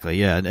 exactly.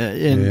 Yeah.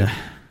 And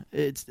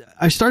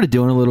I started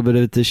doing a little bit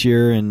of it this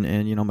year,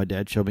 and my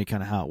dad showed me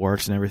kind of how it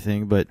works and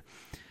everything, but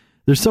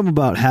there's something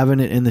about having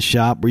it in the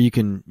shop where you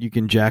can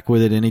jack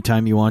with it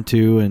anytime you want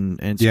to and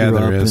screw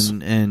up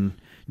and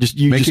just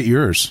make it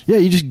yours. Yeah,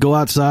 you just go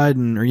outside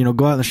or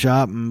go out in the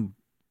shop and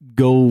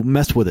go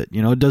mess with it.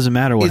 It doesn't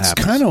matter what happens.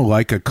 It's kind of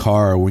like a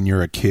car when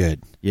you're a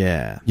kid.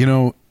 Yeah.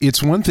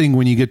 It's one thing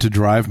when you get to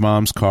drive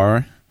mom's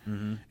car.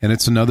 Mm-hmm. And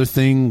it's another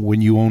thing when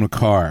you own a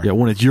car. Yeah,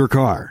 when it's your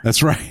car.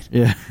 That's right.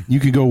 Yeah.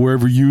 You can go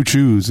wherever you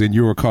choose in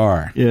your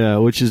car. Yeah,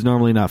 which is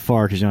normally not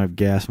far because you don't have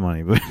gas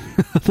money. But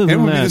it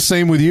would be the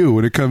same with you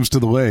when it comes to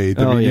the lathe.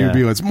 You'd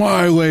be like, it's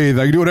my lathe.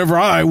 I can do whatever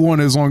I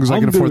want as long as I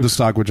can afford the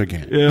stock, which I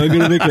can. Yeah, I'm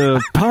going to make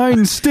a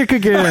pine stick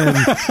again.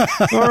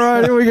 All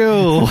right, here we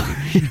go.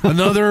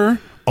 Another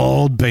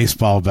old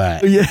baseball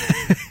bat. Yeah,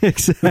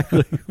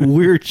 exactly.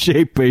 Weird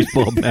shaped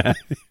baseball bat.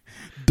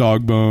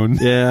 Dog bone.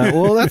 Yeah,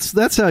 well,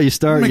 that's how you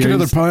start. Make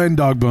another pine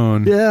dog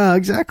bone. Yeah,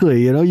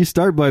 exactly. You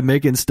start by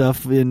making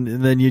stuff, and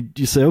then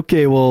you say,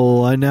 okay,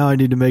 well, now I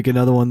need to make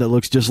another one that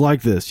looks just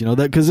like this.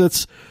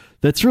 Because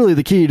that's really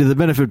the key to the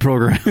benefit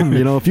program.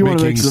 If you want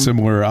to make some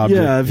similar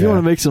object, if you want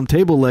to make some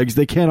table legs,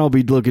 they can't all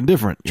be looking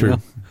different.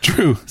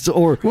 True.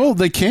 So,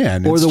 they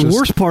can. Or the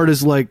worst part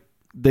is like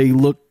they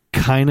look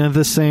kind of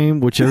the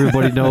same, which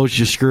everybody knows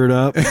you screwed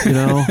up.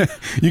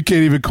 You can't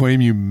even claim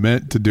you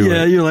meant to do it.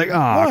 Yeah, you're like,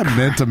 I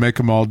meant to make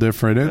them all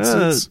different.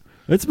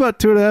 It's about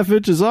 2.5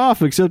 inches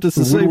off, except it's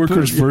the same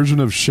woodworker's version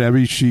of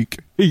shabby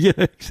chic. Yeah,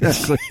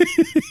 exactly.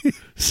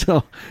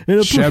 So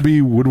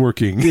shabby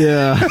woodworking.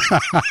 Yeah.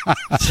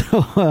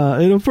 So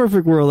in a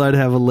perfect world, I'd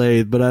have a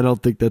lathe, but I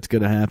don't think that's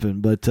going to happen.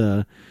 But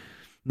no,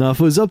 if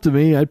it was up to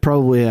me, I'd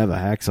probably have a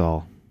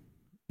hacksaw.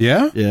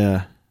 Yeah.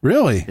 Yeah.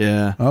 Really?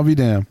 Yeah. I'll be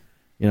damned.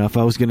 If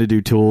I was going to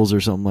do tools or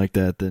something like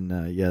that, then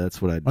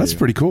that's what I'd do. That's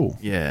pretty cool.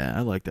 Yeah,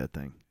 I like that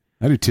thing.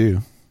 I do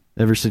too.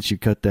 Ever since you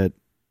cut that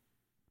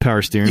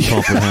power steering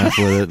pump in half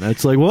with it,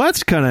 it's like, well,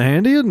 that's kind of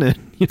handy, isn't it?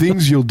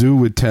 Things you'll do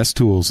with test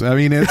tools. I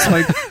mean, it's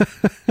like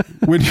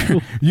when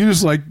you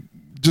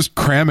just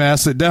cram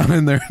acid down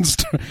in there and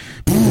start.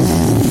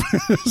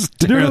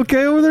 Doing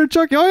okay over there,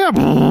 Chuck? Oh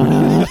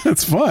yeah,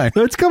 that's fine.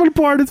 It's coming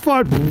apart. It's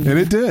fine, and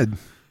it did.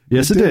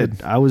 Yes, it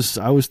did. I was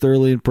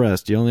thoroughly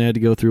impressed. You only had to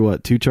go through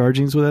 2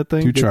 chargings with that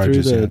thing. 2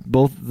 charges,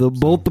 both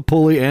the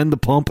pulley and the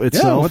pump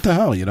itself. Yeah, what the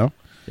hell, Yeah,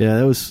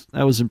 that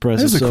was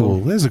impressive.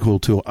 That's a cool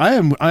tool. I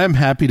am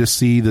happy to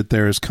see that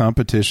there is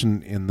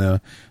competition in the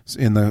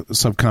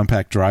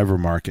subcompact driver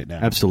market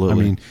now. Absolutely.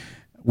 I mean,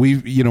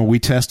 we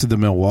tested the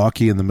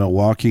Milwaukee, and the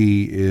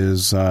Milwaukee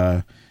is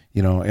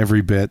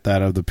every bit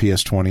that of the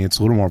PS20. It's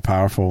a little more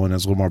powerful and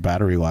has a little more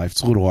battery life.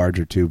 It's a little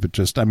larger too, but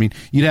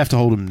you'd have to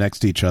hold them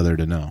next to each other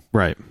to know.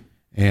 Right.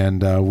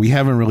 And we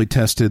haven't really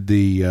tested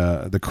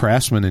the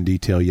Craftsman in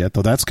detail yet,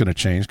 though that's going to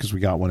change because we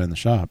got one in the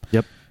shop.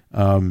 Yep.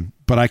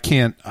 But I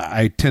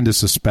tend to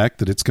suspect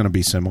that it's going to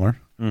be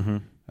similar.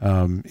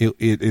 Mm-hmm.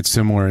 It's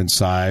similar in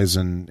size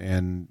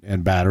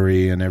and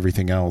battery and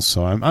everything else.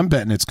 So I'm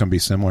betting it's going to be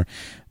similar.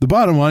 The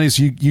bottom line is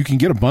you can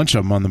get a bunch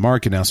of them on the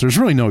market now, so there's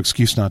really no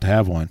excuse not to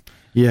have one.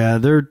 Yeah,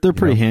 they're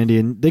pretty handy,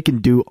 and they can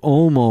do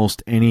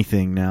almost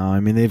anything now.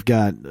 I mean, they've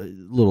got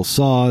little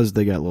saws,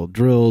 they got little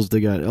drills, they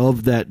got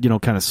of that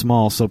kind of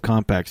small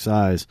subcompact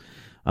size.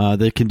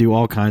 They can do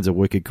all kinds of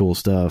wicked cool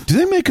stuff. Do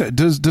they make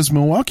does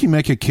Milwaukee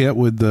make a kit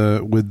with the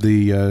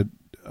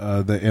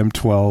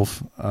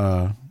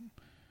M12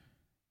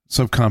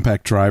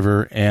 subcompact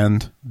driver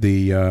and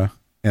the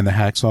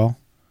hacksaw?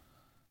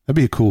 That'd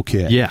be a cool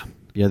kit. Yeah,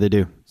 they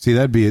do. See,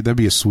 that'd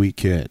be a sweet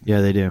kit.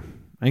 Yeah, they do.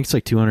 I think it's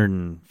like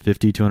 $250,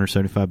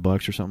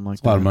 $275 or something like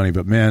that. A lot of money,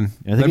 but man,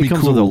 I think it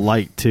comes with a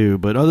light too.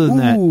 But other than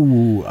that,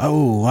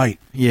 light.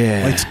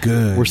 Yeah, light's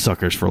good. We're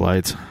suckers for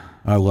lights.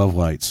 I love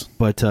lights.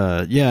 But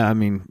yeah, I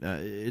mean,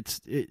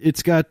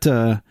 it's got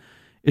a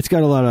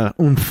lot of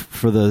oomph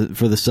for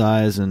the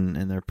size,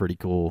 and they're pretty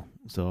cool.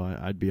 So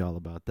I'd be all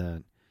about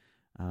that.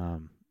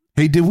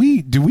 Hey, did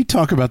we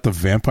talk about the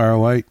vampire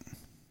light?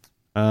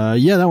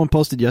 Yeah, that one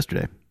posted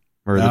yesterday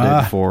or the day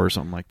before or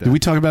something like that. Did we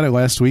talk about it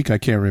last week? I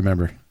can't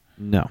remember.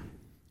 No.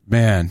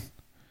 Man,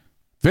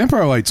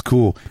 vampire light's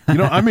cool. You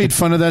know, I made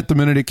fun of that the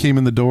minute it came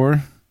in the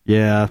door.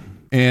 Yeah.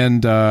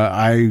 And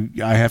I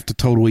have to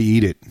totally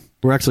eat it.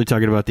 We're actually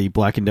talking about the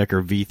Black &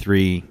 Decker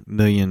V3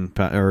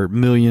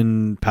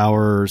 million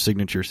power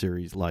signature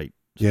series light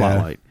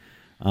spotlight.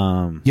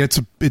 Yeah,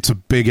 it's a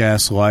big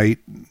ass light.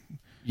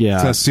 Yeah,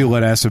 it's got a steel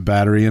lead acid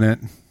battery in it.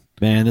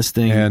 Man, this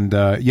thing. And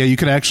yeah, you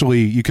can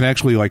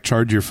actually like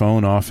charge your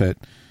phone off it.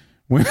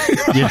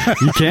 Yeah,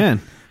 you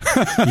can.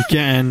 You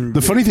can.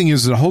 The funny thing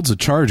is, it holds a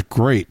charge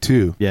great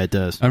too. Yeah, it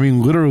does. I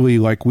mean, literally,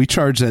 like we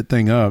charged that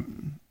thing up,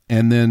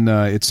 and then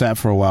it sat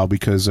for a while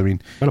because I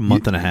mean, about a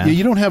month and a half. Yeah,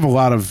 you don't have a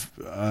lot of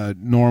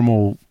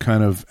normal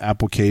kind of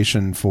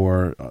application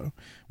for.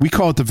 We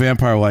call it the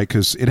vampire light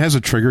because it has a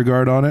trigger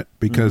guard on it.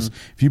 Because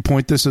if you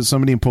point this at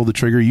somebody and pull the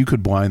trigger, you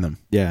could blind them.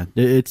 Yeah,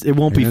 it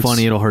won't be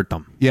funny. It'll hurt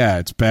them. Yeah,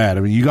 it's bad.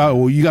 I mean, you got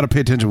to pay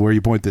attention where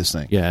you point this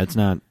thing. Yeah, it's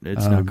not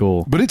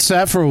cool. But it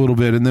sat for a little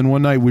bit, and then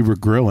one night we were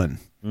grilling,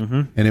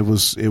 and it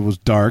was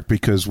dark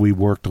because we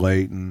worked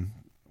late, and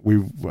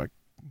we like,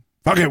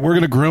 fuck it, we're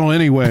gonna grill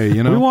anyway.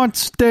 You know, we want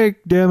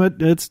steak. Damn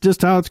it, it's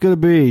just how it's gonna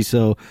be.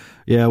 So.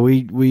 Yeah,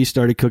 we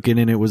started cooking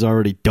and it was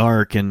already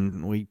dark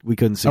and we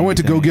couldn't see. I went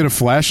to go get a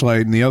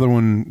flashlight and the other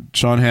one,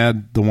 Sean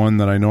had the one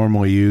that I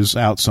normally use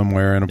out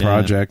somewhere in a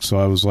project. So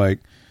I was like,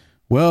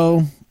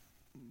 well,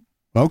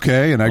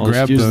 okay. And I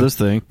grabbed this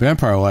thing.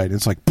 Vampire light.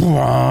 It's like,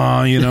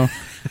 you know,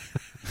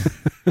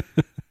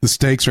 the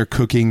steaks are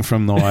cooking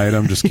from the light.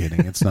 I'm just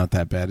kidding. It's not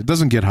that bad. It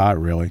doesn't get hot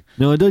really.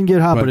 No, it doesn't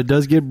get hot, but it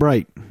does get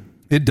bright.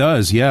 It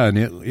does, yeah, and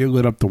it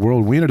lit up the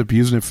world. We ended up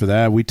using it for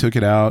that. We took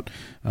it out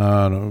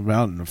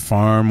in the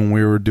farm when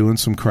we were doing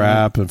some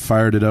crap and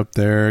fired it up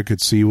there. I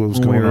could see what was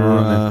going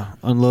on.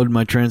 Unloading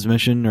my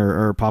transmission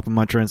or popping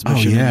my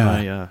transmission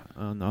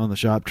on the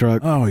shop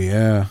truck. Oh,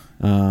 yeah.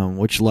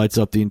 Which lights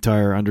up the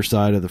entire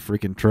underside of the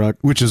freaking truck.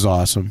 Which is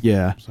awesome.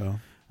 Yeah.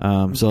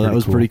 So that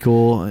was pretty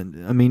cool.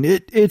 And I mean,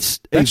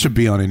 that should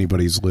be on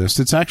anybody's list.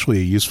 It's actually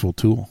a useful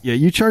tool. Yeah,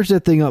 you charge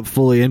that thing up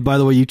fully. And by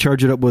the way, you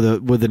charge it up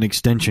with an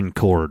extension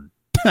cord.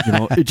 You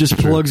know, it just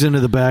plugs into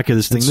the back of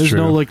this thing. There's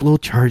no like little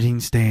charging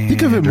stand.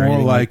 Think of it more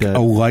like a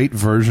light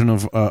version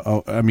of.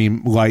 I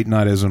mean, light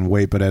not as in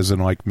weight, but as in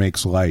like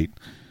makes light,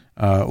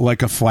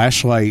 like a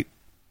flashlight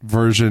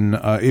version.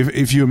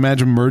 If you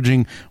imagine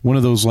merging one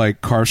of those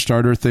like car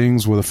starter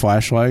things with a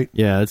flashlight.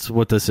 Yeah, that's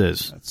what this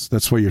is.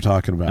 That's what you're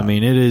talking about. I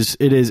mean, it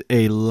is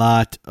a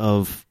lot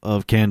of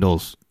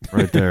candles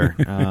right there.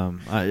 I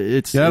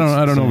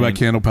don't know about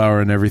candle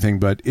power and everything,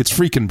 but it's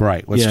freaking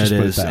bright. Let's just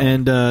put it that way.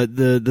 And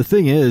the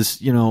thing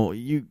is, you know,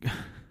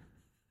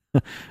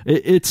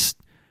 it's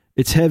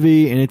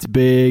heavy and it's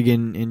big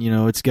and you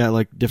know it's got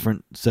like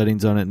different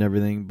settings on it and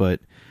everything, but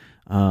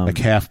like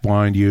half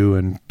blind you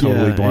and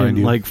totally blind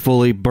you, like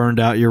fully burned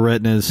out your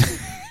retinas.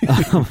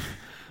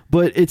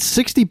 But it's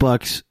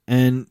 $60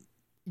 and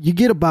you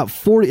get about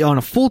 40 on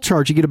a full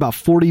charge. You get about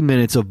 40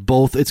 minutes of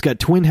both. It's got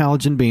twin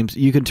halogen beams.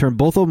 You can turn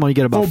both of them on. You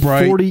get about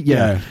 40.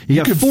 Yeah,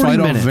 you can fight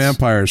off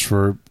vampires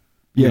for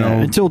you know,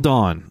 until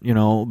dawn. You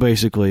know,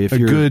 basically, if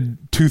you're a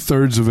good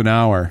 2/3 of an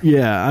hour.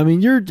 Yeah, I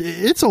mean,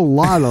 it's a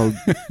lot of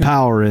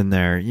power in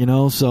there. You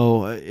know,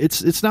 so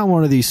it's not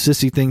one of these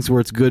sissy things where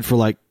it's good for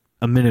like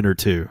a minute or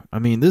two. I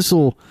mean, this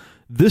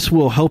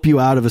will help you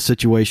out of a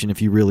situation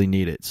if you really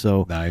need it.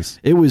 So nice.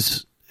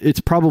 It's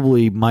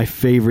probably my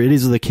favorite. It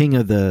is the king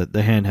of the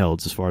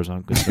handhelds as far as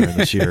I'm concerned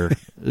this year.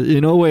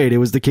 In 2008, it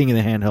was the king of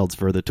the handhelds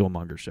for the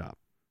Toolmonger shop.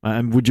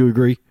 Would you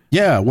agree?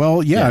 Yeah.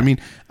 Well, yeah. I mean,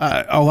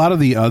 a lot of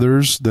the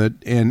others that,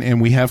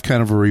 and we have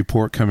kind of a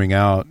report coming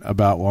out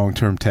about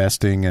long-term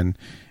testing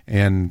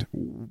and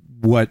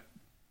what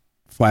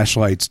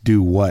flashlights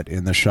do what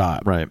in the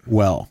shop. Right.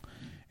 Well,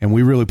 and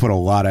we really put a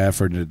lot of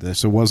effort into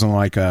this. It wasn't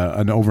like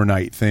an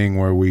overnight thing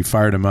where we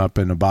fired them up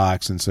in a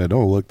box and said,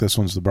 "Oh, look, this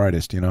one's the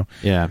brightest." You know?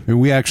 Yeah. I mean,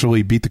 we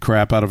actually beat the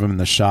crap out of them in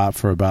the shop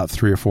for about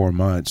 3 or 4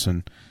 months,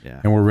 and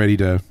we're ready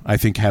to, I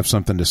think, have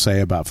something to say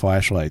about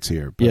flashlights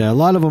here. But, yeah, a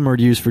lot of them are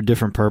used for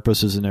different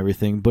purposes and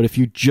everything. But if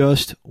you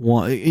just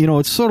want, you know,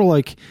 it's sort of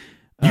like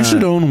you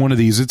should own one of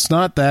these. It's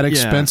not that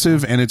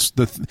expensive, and it's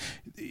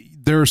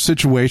there are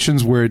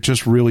situations where it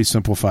just really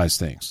simplifies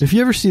things. If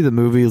you ever see the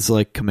movies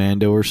like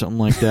Commando or something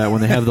like that,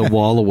 when they have the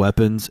wall of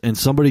weapons and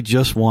somebody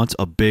just wants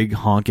a big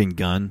honking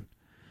gun.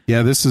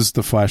 Yeah, this is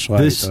the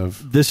flashlight.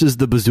 This is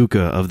the bazooka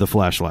of the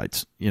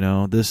flashlights. You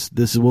know, this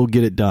will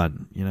get it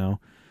done. You know,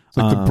 It's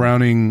like the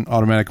Browning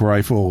automatic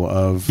rifle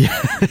of,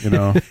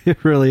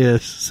 it really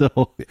is. So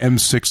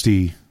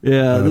M60.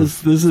 Yeah,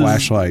 this is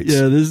flashlights.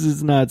 This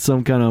is not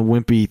some kind of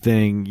wimpy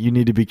thing. You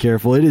need to be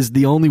careful. It is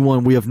the only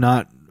one we have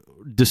not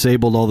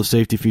disabled all the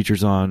safety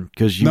features on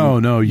because you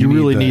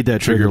really need that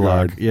trigger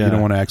lock. Yeah, you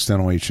don't want to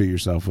accidentally shoot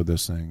yourself with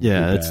this thing.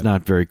 Yeah, it's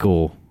not very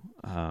cool.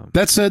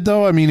 That said,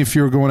 though, I mean, if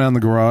you're going out in the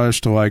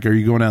garage are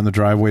you going out in the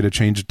driveway to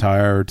change a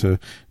tire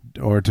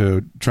or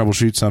to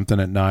troubleshoot something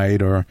at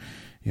night, or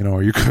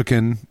you're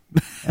cooking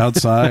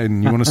outside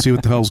and you want to see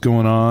what the hell's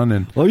going on,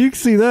 and you can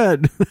see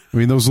that. I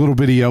mean, those little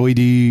bitty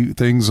LED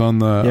things on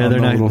the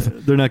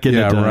they're not getting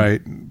it done.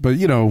 Right. But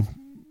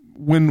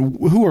when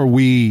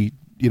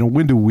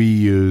do we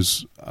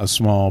use a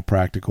small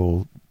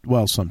practical?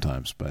 Well,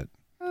 sometimes, but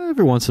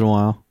every once in a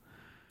while.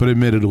 But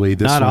admittedly,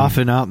 this not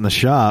often out in the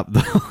shop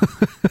though.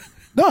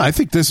 No, I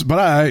think this. But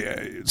I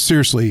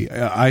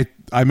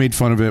made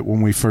fun of it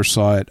when we first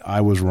saw it.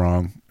 I was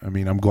wrong. I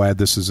mean, I'm glad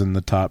this is in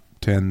the top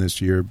 10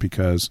 this year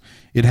because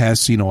it has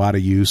seen a lot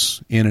of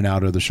use in and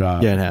out of the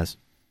shop. Yeah, it has.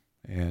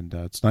 And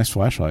it's a nice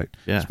flashlight,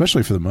 yeah,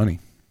 especially for the money.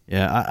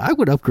 Yeah, I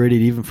would upgrade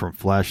it even from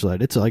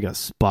flashlight. It's like a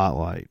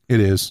spotlight. It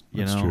is.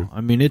 That's true.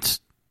 I mean,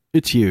 it's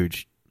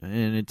huge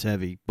and it's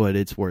heavy, but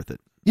it's worth it.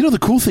 The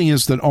cool thing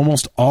is that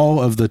almost all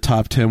of the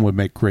top 10 would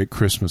make great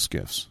Christmas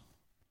gifts.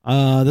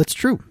 That's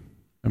true.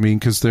 I mean,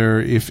 because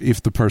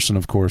if the person,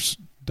 of course,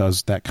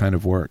 does that kind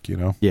of work,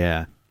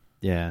 Yeah,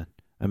 yeah.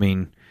 I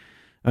mean,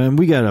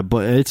 we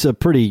it's a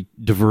pretty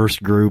diverse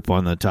group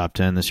on the top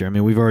 10 this year. I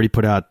mean, we've already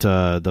put out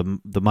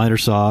the miter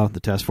saw, the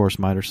Task Force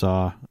miter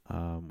saw.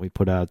 We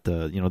put out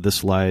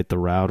this light, the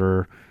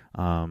router.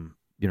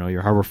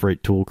 Your Harbor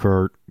Freight tool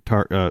cart.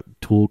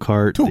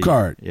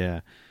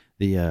 Yeah.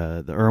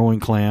 The Irwin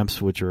clamps,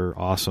 which are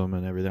awesome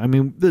and everything. I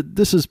mean,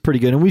 this is pretty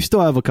good, and we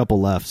still have a couple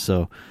left,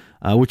 so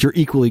which are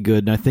equally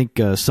good. And I think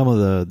some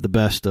of the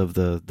best of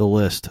the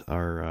list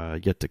are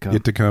yet to come.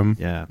 Yet to come.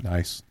 Yeah,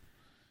 nice.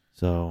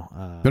 So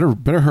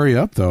better hurry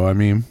up, though. I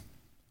mean,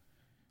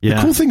 the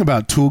cool thing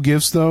about tool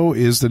gifts, though,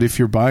 is that if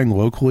you're buying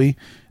locally,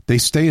 they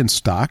stay in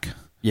stock.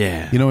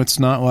 Yeah, it's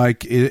not like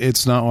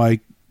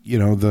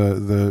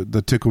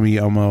the Tickle Me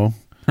Elmo.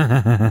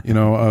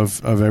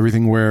 Of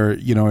everything where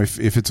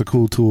if it's a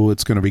cool tool,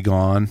 it's going to be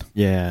gone.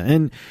 Yeah,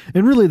 and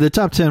really the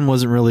top 10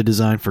 wasn't really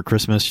designed for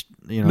Christmas.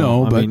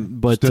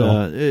 But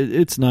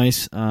it's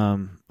nice.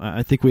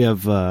 I think we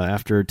have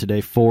after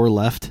today 4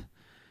 left.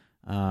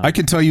 I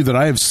can tell you that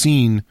I have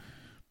seen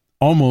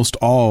almost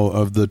all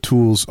of the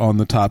tools on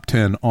the top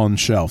 10 on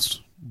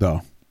shelves,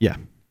 though. Yeah.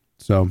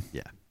 So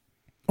yeah,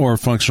 or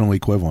functional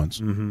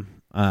equivalents.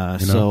 Mm-hmm.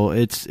 So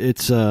it's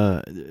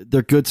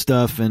they're good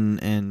stuff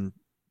and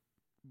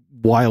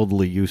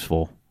wildly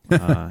useful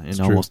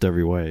in almost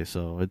every way.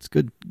 So it's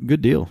good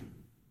deal.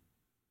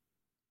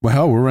 Well,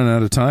 hell, we're running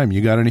out of time.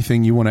 You got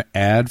anything you want to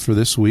add for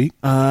this week?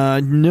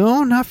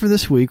 No, not for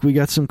this week. We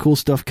got some cool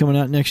stuff coming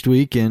out next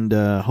week, and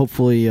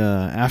hopefully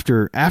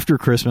after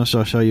Christmas,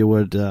 I'll show you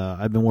what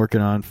I've been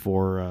working on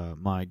for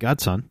my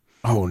godson.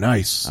 Oh,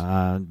 nice.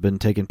 I've been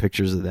taking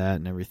pictures of that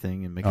and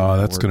everything, and making. Oh,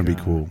 that's going to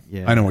be cool.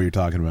 Yeah, I know what you're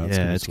talking about.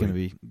 Yeah, it's going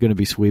to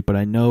be sweet. But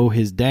I know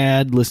his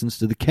dad listens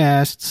to the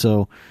cast,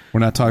 so we're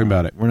not talking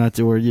about it. We're not.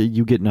 Or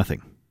you get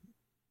nothing.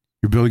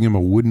 You're building him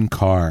a wooden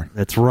car.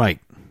 That's right,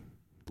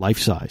 life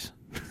size.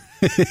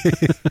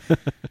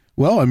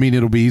 Well, I mean,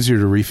 it'll be easier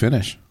to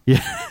refinish.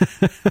 Yeah,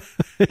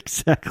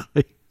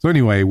 exactly. So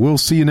anyway, we'll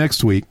see you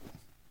next week.